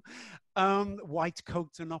 you know, white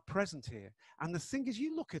coats are not present here. And the thing is,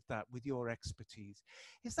 you look at that with your expertise.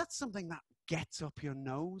 Is that something that gets up your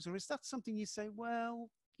nose, or is that something you say, well,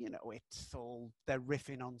 you know, it's all, they're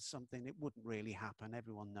riffing on something, it wouldn't really happen,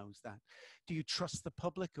 everyone knows that. Do you trust the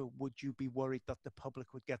public, or would you be worried that the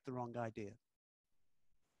public would get the wrong idea?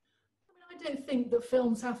 I don't think that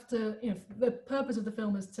films have to, you know, the purpose of the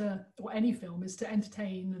film is to, or any film is to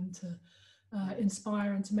entertain and to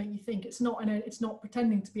inspire and to make you think. It's not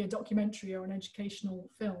pretending to be a documentary or an educational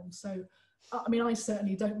film. So, I mean, I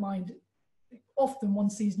certainly don't mind. Often one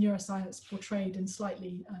sees neuroscience portrayed in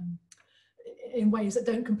slightly, in ways that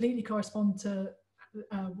don't completely correspond to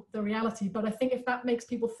the reality. But I think if that makes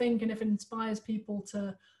people think and if it inspires people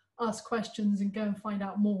to ask questions and go and find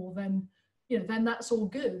out more, then, you know, then that's all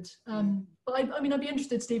good. But I mean, I'd be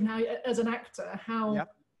interested, Stephen, how, as an actor, how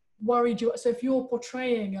worried you are. So if you're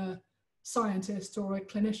portraying a scientist or a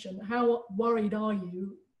clinician, how worried are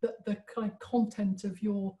you that the kind of content of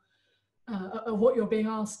your of what you're being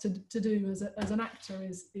asked to do as an actor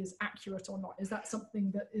is accurate or not? Is that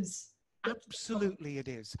something that is? Absolutely it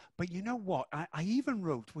is. But you know what? I even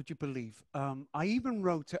wrote, would you believe, I even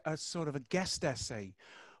wrote a sort of a guest essay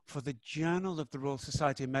for the Journal of the Royal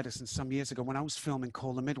Society of Medicine some years ago when I was filming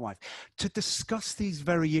Call the Midwife, to discuss these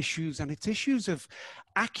very issues, and it's issues of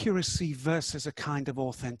accuracy versus a kind of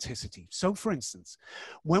authenticity. So for instance,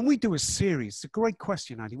 when we do a series, it's a great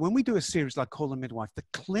question, Andy, when we do a series like Call the Midwife, the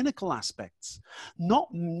clinical aspects, not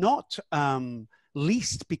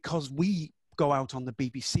least because we go out on the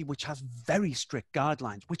BBC, which has very strict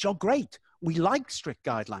guidelines, which are great. We like strict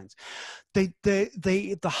guidelines.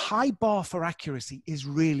 The high bar for accuracy is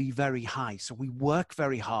really very high. So we work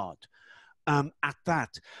very hard at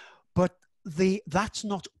that. But that's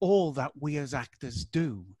not all that we as actors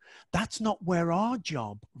do. That's not where our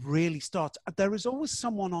job really starts. There is always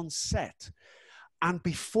someone on set and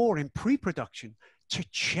before in pre-production to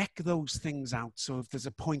check those things out. So if there's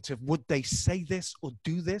a point of, would they say this or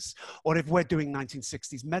do this? Or if we're doing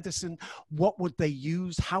 1960s medicine, what would they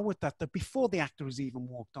use? How would that, before the actor has even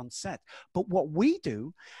walked on set? But what we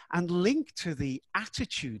do, and linked to the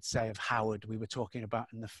attitude, say, of Howard we were talking about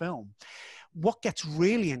in the film, what gets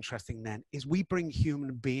really interesting then is we bring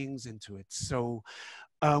human beings into it. So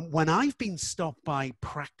when I've been stopped by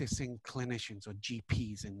practicing clinicians or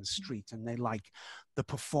GPs in the street and they like the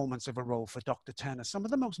performance of a role for Dr. Turner, some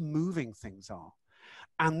of the most moving things are.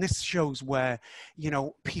 And this shows where, you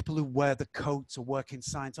know, people who wear the coats or work in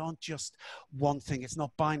science aren't just one thing. It's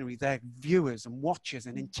not binary. They're viewers and watchers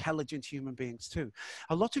and intelligent human beings too.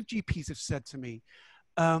 A lot of GPs have said to me,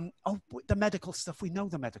 oh, the medical stuff, we know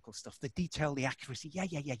the medical stuff, the detail, the accuracy.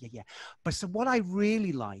 Yeah. But so what I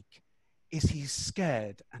really like is he's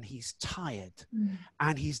scared and he's tired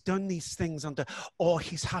and he's done these things or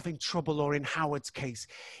he's having trouble, or in Howard's case,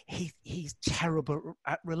 he's terrible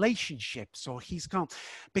at relationships, or he's gone,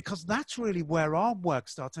 because that's really where our work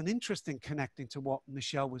starts. And interesting, connecting to what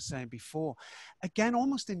Michelle was saying before, again,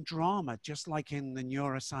 almost in drama, just like in the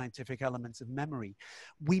neuroscientific elements of memory,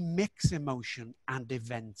 we mix emotion and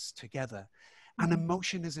events together. And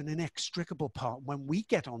emotion is an inextricable part. When we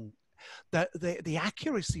get on, the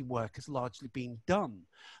accuracy work has largely been done,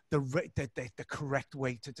 the correct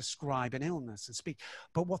way to describe an illness and speak.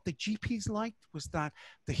 But what the GPs liked was that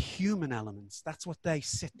the human elements, that's what they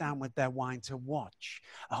sit down with their wine to watch.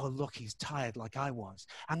 Oh, look, he's tired like I was.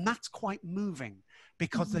 And that's quite moving,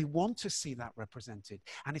 because they want to see that represented.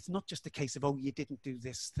 And it's not just a case of, oh, you didn't do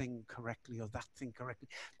this thing correctly or that thing correctly.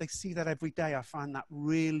 They see that every day. I find that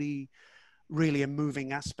really, really a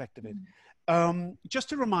moving aspect of it. Just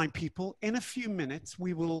to remind people, in a few minutes,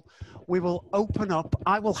 we will open up.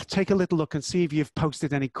 I will take a little look and see if you've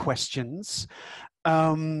posted any questions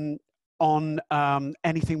on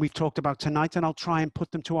anything we've talked about tonight, and I'll try and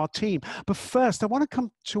put them to our team. But first, I want to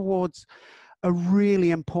come towards a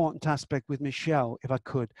really important aspect with Michelle, if I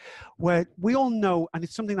could, where we all know, and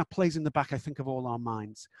it's something that plays in the back, I think, of all our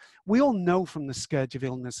minds. We all know from the scourge of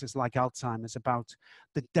illnesses like Alzheimer's about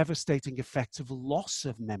the devastating effects of loss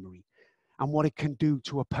of memory and what it can do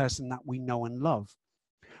to a person that we know and love.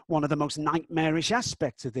 One of the most nightmarish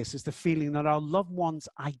aspects of this is the feeling that our loved one's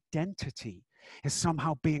identity is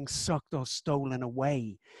somehow being sucked or stolen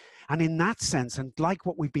away. And in that sense, and like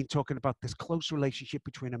what we've been talking about, this close relationship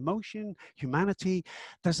between emotion, humanity,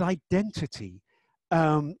 there's identity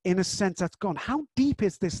in a sense that's gone. How deep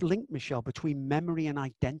is this link, Michelle, between memory and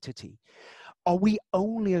identity? Are we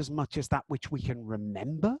only as much as that which we can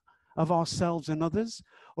remember of ourselves and others?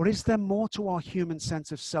 Or is there more to our human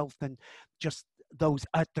sense of self than just those,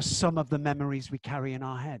 the sum of the memories we carry in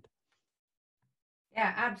our head?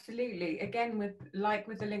 Yeah, absolutely. Again, with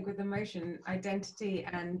the link with emotion, identity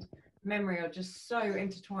and memory are just so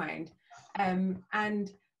intertwined.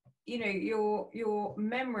 And you know, your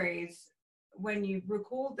memories, when you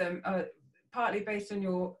recall them, are partly based on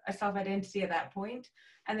your self-identity at that point,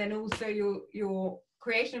 and then also your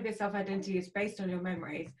creation of your self-identity is based on your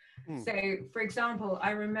memories. So, for example,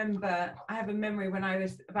 I have a memory when I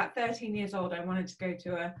was about 13 years old. I wanted to go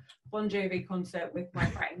to a Bon Jovi concert with my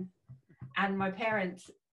friend. And my parents,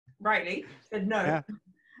 rightly, said no. Yeah.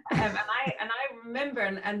 And I remember,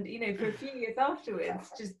 and you know, for a few years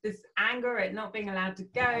afterwards, just this anger at not being allowed to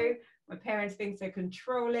go, my parents being so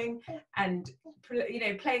controlling, and you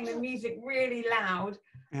know, playing the music really loud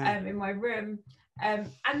in my room. And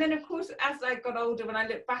then, of course, as I got older, when I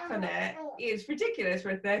look back on it, it's ridiculous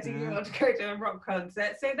for a 13-year-old to go to a rock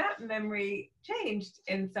concert. So that memory changed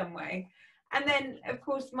in some way. And then, of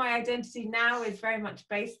course, my identity now is very much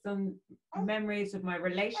based on memories of my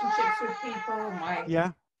relationships with people,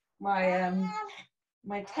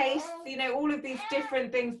 my tastes, you know, all of these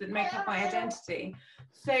different things that make up my identity.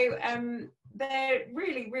 So they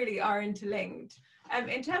really, really are interlinked.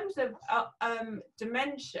 In terms of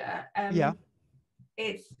dementia,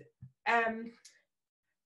 it's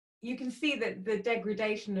you can see that the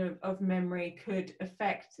degradation of memory could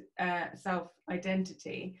affect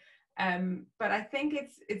self-identity. But I think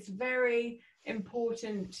it's very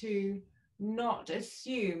important to not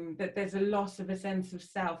assume that there's a loss of a sense of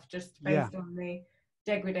self just based on the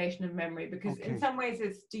degradation of memory, because in some ways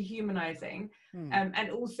it's dehumanizing. And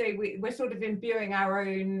also we're sort of imbuing our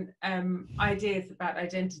own ideas about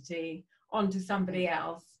identity onto somebody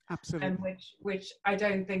else. Absolutely. Which I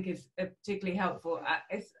don't think is particularly helpful.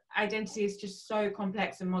 Identity is just so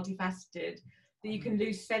complex and multifaceted that you can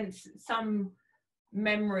lose some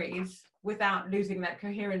memories without losing that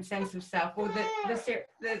coherent sense of self, or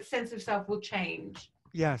the sense of self will change.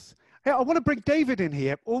 Yes. Hey, I want to bring David in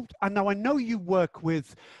here. And now I know you work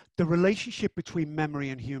with the relationship between memory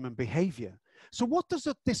and human behavior. So what does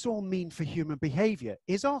this all mean for human behavior?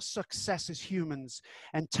 Is our success as humans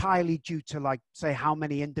entirely due to, like, say, how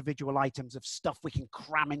many individual items of stuff we can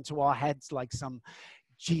cram into our heads like some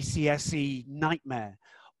GCSE nightmare?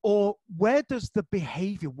 Or where does the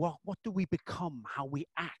behavior, what do we become, how we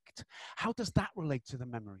act? How does that relate to the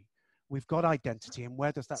memory? We've got identity, and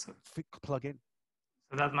where does that plug in?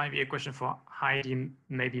 So that might be a question for Heidi,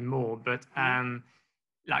 maybe more, but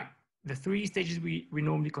like the three stages we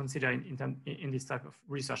normally consider in this type of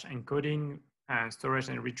research: encoding, storage,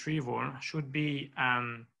 and retrieval, should be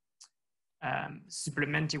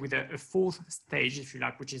supplemented with a fourth stage, if you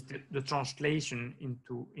like, which is the translation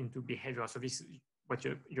into behavior. So this is what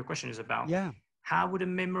your question is about. Yeah. How would a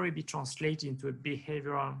memory be translated into a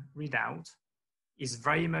behavioral readout is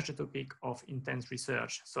very much a topic of intense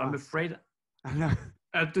research. So I'm Oh. afraid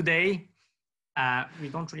today, we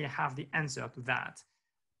don't really have the answer to that.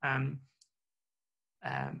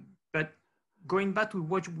 But going back to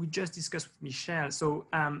what we just discussed with Michelle, so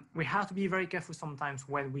we have to be very careful sometimes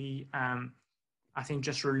when we, I think,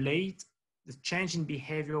 just relate the change in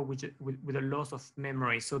behavior with a loss of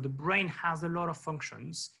memory. So the brain has a lot of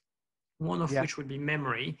functions, one of which would be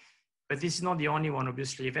memory, but this is not the only one,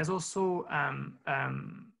 obviously. There's also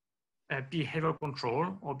behavioral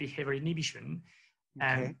control or behavioral inhibition.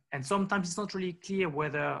 Okay. And sometimes it's not really clear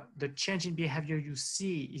whether the change in behavior you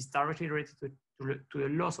see is directly related to the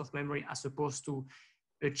loss of memory as opposed to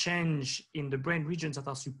a change in the brain regions that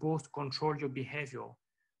are supposed to control your behavior.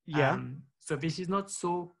 Yeah. So this is not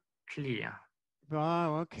so clear.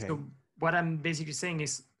 Oh, okay. So what I'm basically saying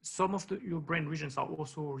is some of your brain regions are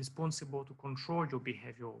also responsible to control your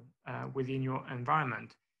behavior within your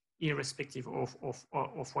environment, irrespective of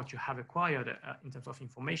what you have acquired in terms of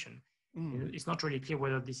information. It's not really clear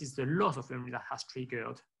whether this is the loss of memory that has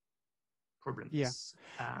triggered problems. Yeah.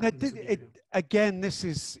 Again, this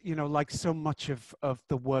is, you know, like so much of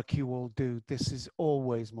the work you all do, this is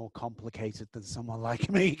always more complicated than someone like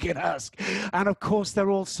me can ask. And of course, they're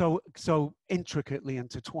all so intricately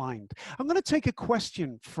intertwined. I'm going to take a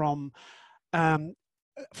question from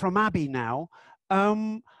Abby now.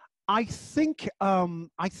 I think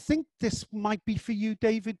this might be for you,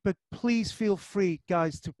 David, but please feel free,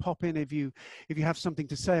 guys, to pop in if you have something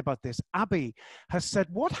to say about this. Abby has said,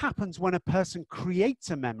 what happens when a person creates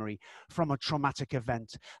a memory from a traumatic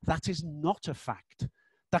event that is not a fact,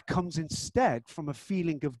 that comes instead from a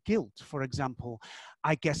feeling of guilt? For example,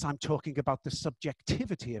 I guess I'm talking about the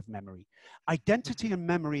subjectivity of memory, identity and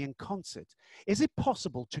memory in concert. Is it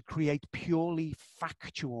possible to create purely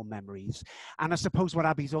factual memories? And I suppose what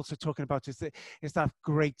Abby's also talking about is that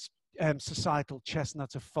great societal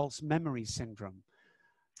chestnut of false memory syndrome.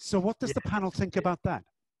 So what does the panel think about that?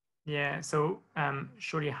 Yeah, so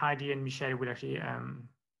surely Heidi and Michelle would actually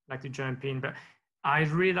like to jump in, but I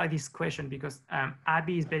really like this question because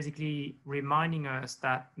Abby is basically reminding us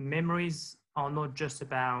that memories are not just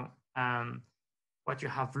about what you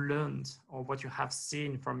have learned or what you have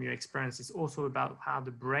seen from your experience. It's also about how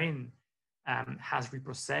the brain has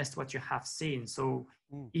reprocessed what you have seen. So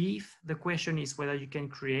if the question is whether you can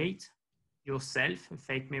create yourself a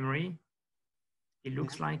fake memory, it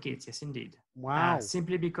looks like it, yes, indeed. Wow.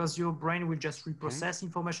 Simply because your brain will just reprocess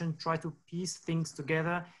information, try to piece things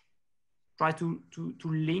together, try to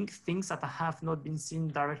link things that have not been seen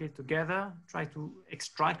directly together, try to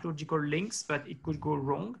extract logical links, but it could go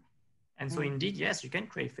wrong. And so indeed, yes, you can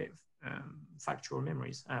create factual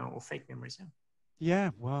memories or fake memories.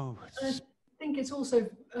 Yeah, wow. I think it's also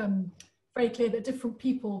very clear that different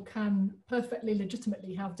people can perfectly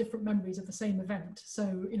legitimately have different memories of the same event.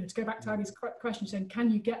 So, you know, to go back to Abby's question, saying, can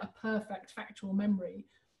you get a perfect factual memory?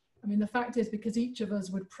 I mean, the fact is, because each of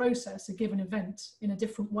us would process a given event in a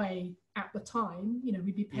different way at the time, you know,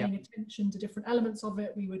 we'd be paying attention to different elements of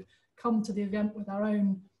it. We would come to the event with our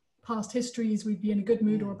own past histories. We'd be in a good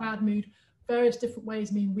mood or a bad mood. Various different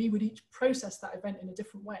ways mean we would each process that event in a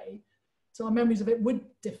different way. So our memories of it would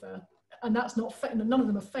differ. And that's not, none of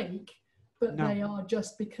them are fake, but they are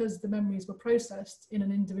just because the memories were processed in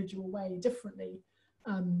an individual way differently.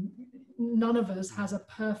 None of us has a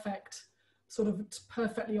perfect, sort of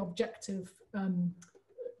perfectly objective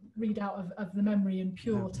readout of the memory in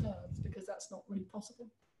pure terms, because that's not really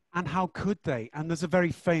possible. And how could they? And there's a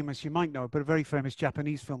very famous, you might know, but a very famous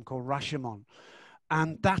Japanese film called Rashomon.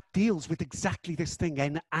 And that deals with exactly this thing,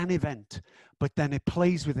 an event, but then it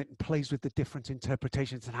plays with it and plays with the different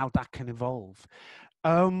interpretations and how that can evolve.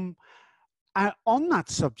 On that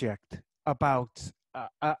subject about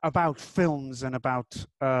films and about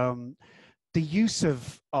the use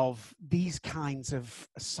of these kinds of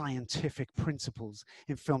scientific principles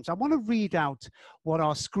in films, I want to read out what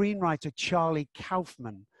our screenwriter Charlie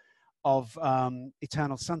Kaufman of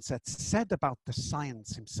Eternal Sunsets said about the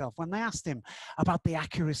science himself. When they asked him about the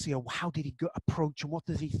accuracy of how did he approach and what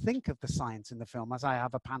does he think of the science in the film, as I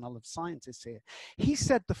have a panel of scientists here, he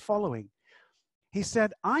said the following. He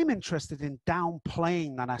said, I'm interested in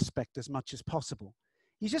downplaying that aspect as much as possible.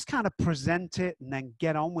 You just kind of present it and then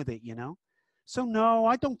get on with it, you know? So no,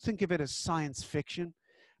 I don't think of it as science fiction,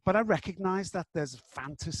 but I recognize that there's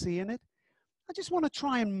fantasy in it. I just want to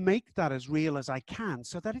try and make that as real as I can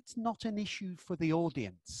so that it's not an issue for the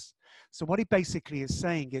audience. So what he basically is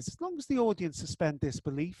saying is, as long as the audience suspend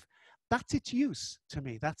disbelief, that's its use to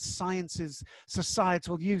me. That's science's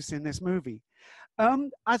societal use in this movie.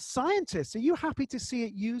 As scientists, are you happy to see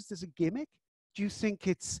it used as a gimmick? Do you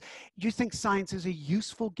think science is a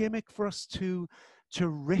useful gimmick for us to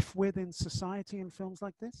riff with in society in films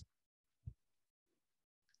like this?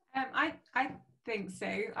 I think so.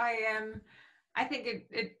 I think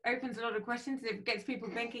it opens a lot of questions. If it gets people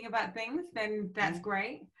thinking about things, then that's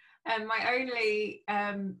great. And the only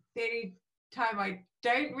time I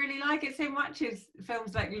don't really like it so much is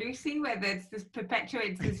films like Lucy, where there's this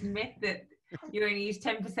perpetuates this myth that you only use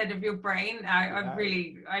 10% of your brain. I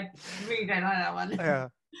really don't like that one. Yeah.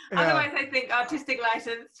 Otherwise, I think artistic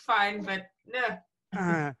license, fine, but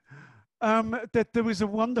no. That there was a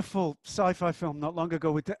wonderful sci-fi film not long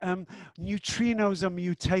ago with neutrinos are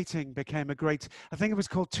mutating became a great, I think it was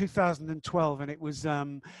called 2012, and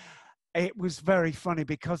it was very funny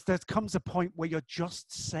because there comes a point where you're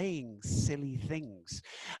just saying silly things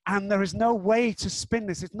and there is no way to spin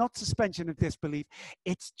this. It's not suspension of disbelief.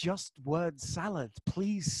 It's just word salad.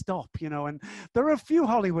 Please stop, you know. And there are a few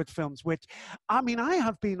Hollywood films which, I mean, I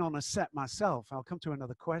have been on a set myself. I'll come to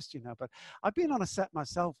another question now, but I've been on a set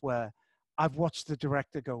myself where I've watched the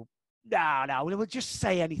director go, no, we'll just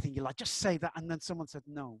say anything you like. Just say that. And then someone said,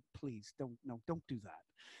 no, please, don't do that.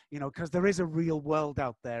 You know, because there is a real world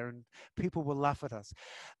out there and people will laugh at us.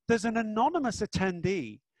 There's an anonymous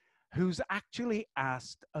attendee who's actually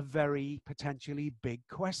asked a very potentially big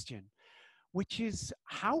question, which is,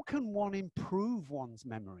 how can one improve one's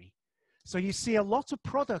memory? So you see a lot of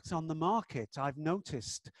products on the market. I've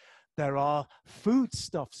noticed there are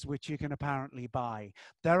foodstuffs which you can apparently buy.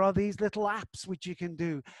 There are these little apps which you can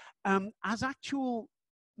do. As actual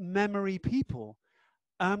memory people,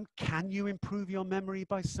 can you improve your memory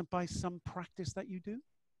by some practice that you do?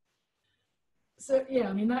 So yeah,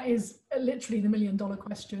 I mean, that is literally the $1 million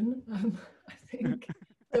question, I think.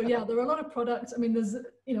 So yeah, there are a lot of products. I mean, there's a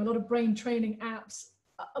lot of brain training apps.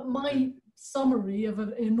 My summary of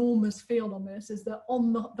an enormous field on this is that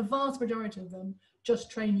on the vast majority of them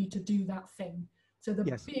just train you to do that thing. So the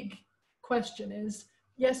big question is,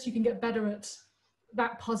 yes, you can get better at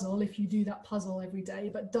that puzzle if you do that puzzle every day,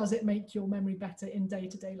 but does it make your memory better in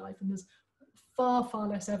day-to-day life? And there's far, far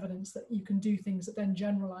less evidence that you can do things that then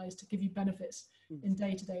generalize to give you benefits in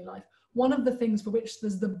day-to-day life. One of the things for which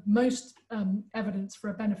there's the most evidence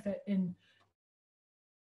for a benefit in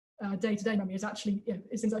day-to-day memory is actually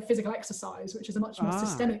is things like physical exercise, which is a much more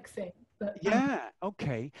systemic thing. But,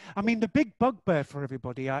 okay. I mean, the big bugbear for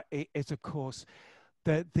everybody is, of course,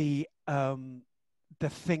 the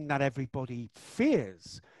thing that everybody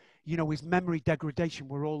fears, you know, is memory degradation.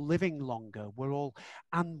 We're all living longer.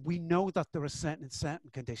 And we know that there are certain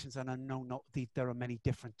conditions, and I know there are many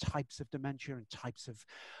different types of dementia and types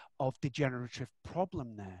of degenerative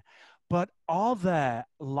problem there. But are there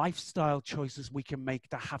lifestyle choices we can make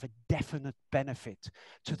that have a definite benefit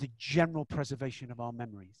to the general preservation of our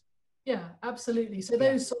memories? Yeah, absolutely. So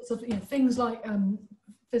those sorts of things like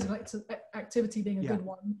physical activity being a good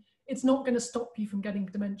one. It's not going to stop you from getting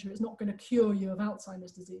dementia. It's not going to cure you of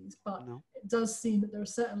Alzheimer's disease, but it does seem that there are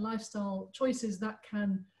certain lifestyle choices that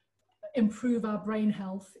can improve our brain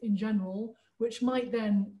health in general, which might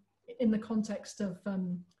then, in the context of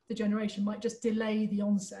degeneration, might just delay the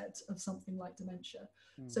onset of something like dementia.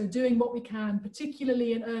 So doing what we can,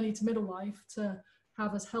 particularly in early to middle life, to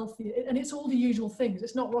have us healthy, and it's all the usual things.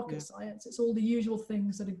 It's not rocket science. It's all the usual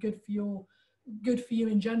things that are good for you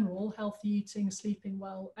in general. Healthy eating, sleeping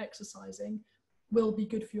well, exercising will be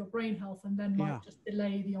good for your brain health, and then might just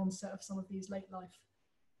delay the onset of some of these late life.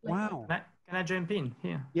 Can I jump in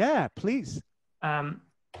here? Yeah, please.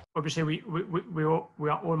 Obviously, we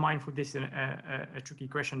are all mindful this is a tricky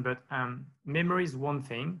question, but memory is one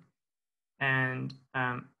thing, and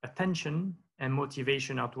attention and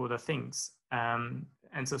motivation are two other things.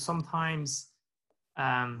 And so sometimes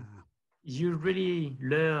you really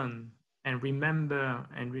learn and remember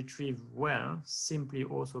and retrieve well simply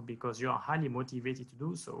also because you are highly motivated to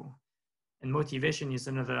do so. And motivation is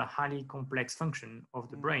another highly complex function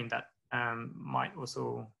of the brain that might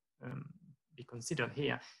also be considered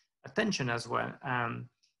here. Attention as well. And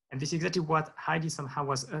this is exactly what Heidi somehow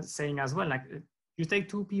was saying as well. Like, you take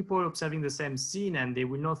two people observing the same scene and they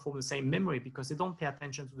will not form the same memory because they don't pay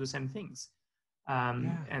attention to the same things.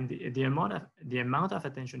 And the amount of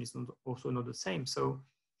attention is also not the same. So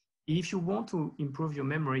if you want to improve your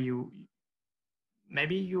memory,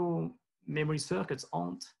 maybe your memory circuits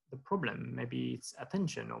aren't the problem. Maybe it's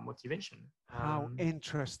attention or motivation. How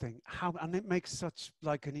interesting. And it makes such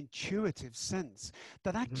like an intuitive sense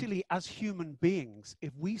that actually as human beings,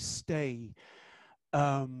 if we stay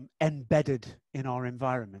embedded in our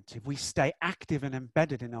environment, if we stay active and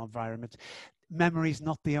embedded in our environment, memory is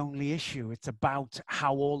not the only issue. It's about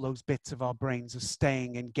how all those bits of our brains are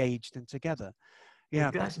staying engaged and together. Yeah.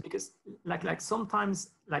 Exactly, because like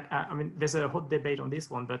sometimes, I mean, there's a hot debate on this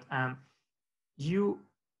one, but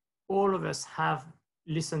all of us have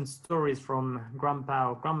listened stories from grandpa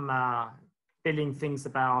or grandma telling things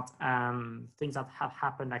about things that have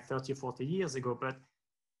happened like 30 or 40 years ago, but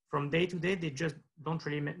from day to day, they just don't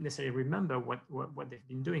really necessarily remember what they've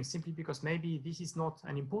been doing, simply because maybe this is not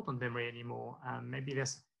an important memory anymore. Maybe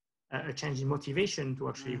there's a change in motivation to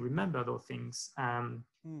actually remember those things. And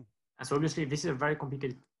so obviously this is a very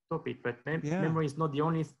complicated topic, but memory is not the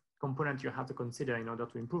only component you have to consider in order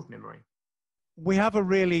to improve memory. We have a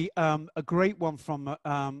really, a great one from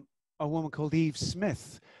a woman called Eve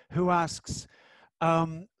Smith, who asks,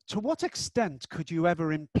 to what extent could you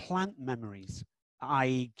ever implant memories,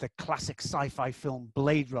 i.e. the classic sci-fi film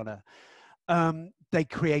Blade Runner? They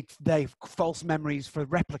create false memories for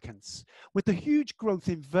replicants. With the huge growth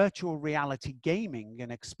in virtual reality gaming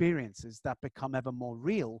and experiences that become ever more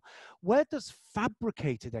real, where does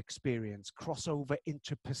fabricated experience cross over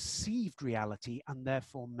into perceived reality and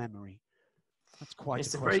therefore memory? That's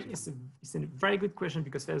quite a question. It's a very good question,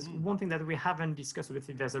 because there's one thing that we haven't discussed with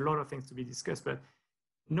it. There's a lot of things to be discussed, but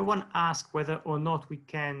no one asked whether or not we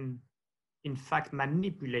can, in fact,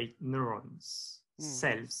 manipulate neurons,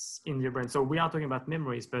 cells in the brain. So we are talking about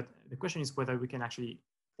memories, but the question is whether we can actually,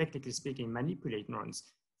 technically speaking, manipulate neurons,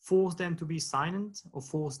 force them to be silent or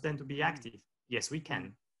force them to be active. Yes, we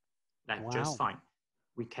can. Just fine.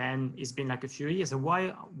 We can. It's been like a few years. And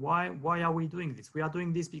why are we doing this? We are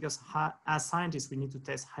doing this because as scientists, we need to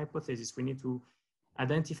test hypotheses. We need to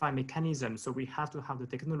identify mechanisms. So we have to have the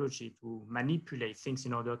technology to manipulate things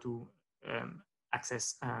in order to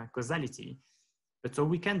access causality. But so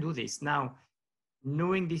we can do this. Now,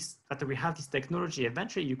 knowing this, that we have this technology,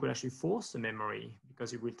 eventually you could actually force a memory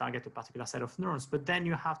because you will target a particular set of neurons. But then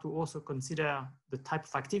you have to also consider the type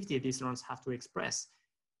of activity these neurons have to express.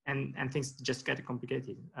 And things just get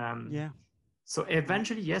complicated. So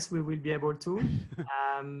eventually, yes, we will be able to.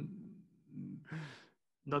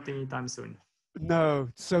 Not anytime soon. No,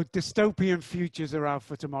 so dystopian futures are out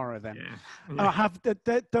for tomorrow then.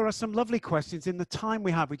 There are some lovely questions in the time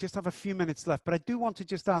we have. We just have a few minutes left, but I do want to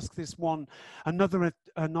just ask this one. Another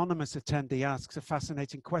anonymous attendee asks a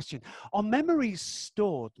fascinating question. Are memories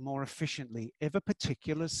stored more efficiently if a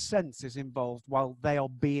particular sense is involved while they are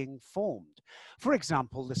being formed? For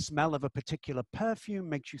example, the smell of a particular perfume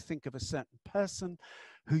makes you think of a certain person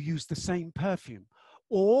who used the same perfume.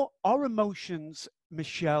 Or are emotions,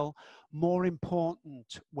 Michelle, more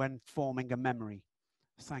important when forming a memory?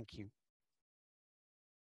 Thank you.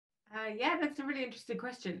 Yeah, that's a really interesting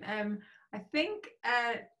question. I think,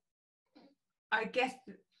 I guess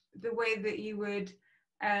the way that you would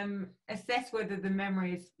assess whether the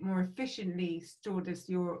memory is more efficiently stored as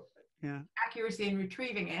your accuracy in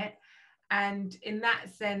retrieving it. And in that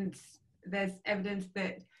sense, there's evidence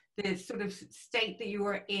that the sort of state that you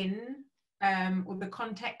are in, or the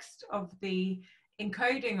context of the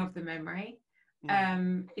encoding of the memory,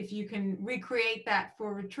 if you can recreate that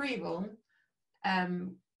for retrieval,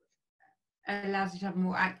 allows you to have a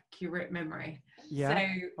more accurate memory.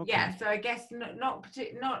 So I guess not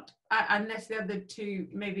unless the other two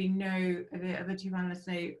panelists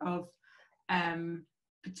know of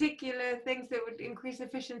particular things that would increase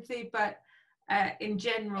efficiency, but in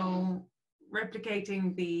general,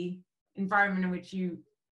 replicating the environment in which you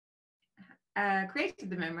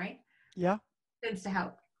created the memory tends to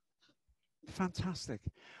help. Fantastic.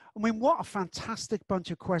 I mean, what a fantastic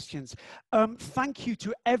bunch of questions. Thank you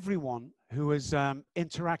to everyone who has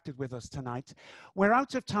interacted with us tonight. We're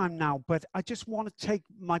out of time now, but I just want to take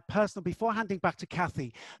my personal, before handing back to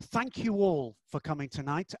Kathy, thank you all for coming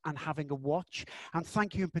tonight and having a watch. And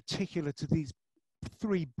thank you in particular to these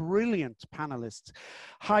three brilliant panelists,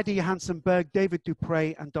 Heidi Hansen-Berg, David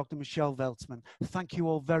Dupre, and Dr. Michelle Veltzman. Thank you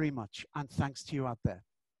all very much, and thanks to you out there.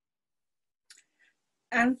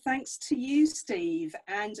 And thanks to you, Steve.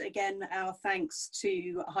 And again, our thanks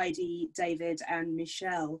to Heidi, David, and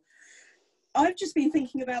Michelle. I've just been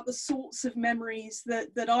thinking about the sorts of memories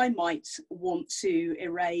that I might want to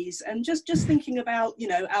erase, and just thinking about, you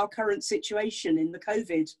know, our current situation in the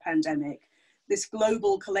COVID pandemic, this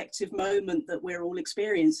global collective moment that we're all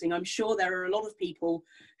experiencing. I'm sure there are a lot of people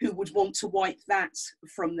who would want to wipe that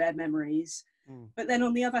from their memories. But then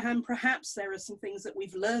on the other hand, perhaps there are some things that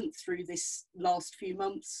we've learned through this last few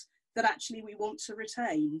months that actually we want to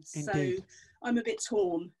retain. Indeed. So I'm a bit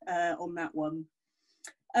torn on that one.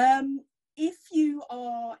 If you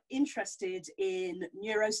are interested in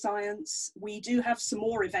neuroscience, we do have some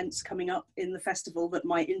more events coming up in the festival that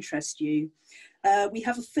might interest you. We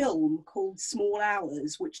have a film called Small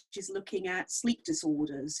Hours, which is looking at sleep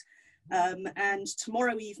disorders. And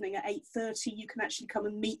tomorrow evening at 8:30, you can actually come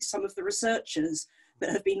and meet some of the researchers that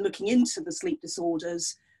have been looking into the sleep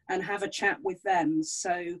disorders and have a chat with them.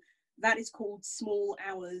 So that is called Small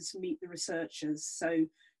Hours Meet the Researchers. So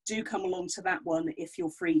do come along to that one if you're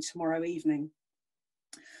free tomorrow evening.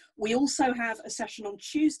 We also have a session on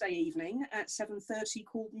Tuesday evening at 7:30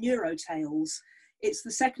 called Neurotales. It's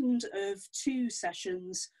the second of 2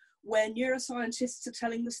 sessions where neuroscientists are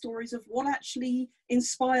telling the stories of what actually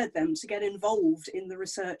inspired them to get involved in the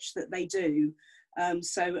research that they do.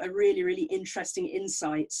 So a really, really interesting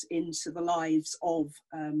insight into the lives of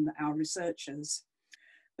our researchers.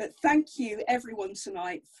 But thank you everyone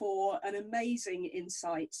tonight for an amazing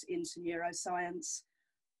insight into neuroscience.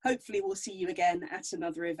 Hopefully we'll see you again at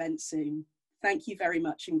another event soon. Thank you very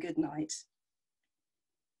much and good night.